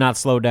definitely not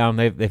slowed down.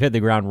 They've hit the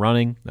ground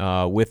running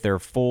with their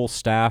full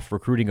staff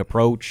recruiting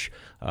approach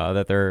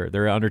that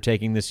they're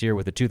undertaking this year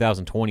with the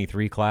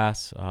 2023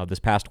 class. This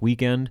past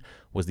weekend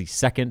was the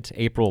second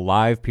April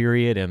live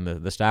period, and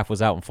the staff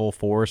was out in full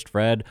force.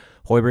 Fred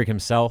Hoiberg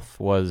himself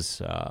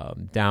was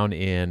down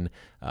in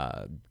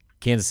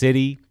Kansas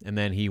City, and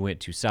then he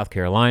went to South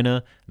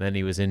Carolina, and then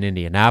he was in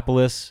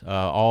Indianapolis,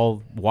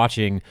 all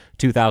watching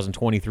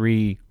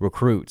 2023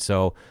 recruits.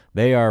 So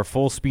they are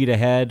full speed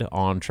ahead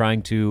on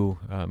trying to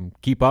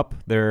keep up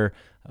their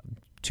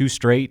two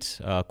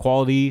straight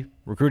quality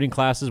recruiting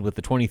classes with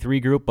the 23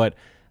 group. But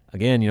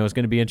again, it's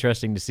going to be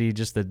interesting to see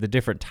just the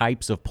different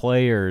types of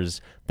players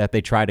that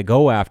they try to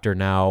go after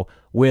now,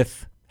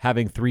 with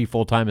having 3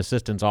 full-time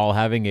assistants all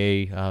having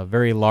a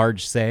very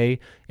large say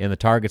in the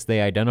targets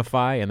they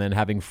identify, and then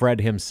having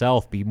Fred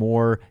himself be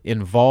more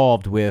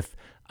involved with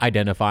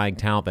identifying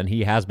talent than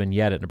he has been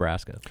yet at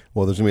Nebraska.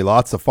 Well, there's going to be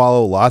lots to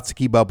follow, lots to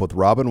keep up with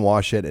Robin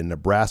Washut and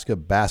Nebraska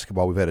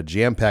basketball. We've had a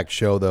jam-packed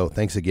show, though.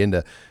 Thanks again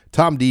to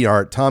Tom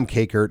Dienhart, Tom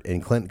Kakert,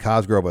 and Clint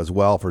Cosgrove as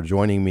well for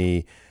joining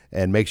me.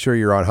 And make sure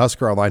you're on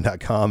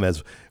HuskerOnline.com,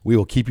 as we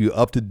will keep you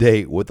up to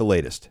date with the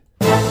latest.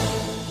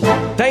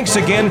 Thanks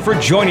again for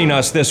joining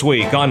us this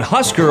week on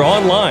Husker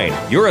Online,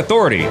 your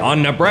authority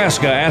on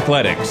Nebraska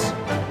athletics.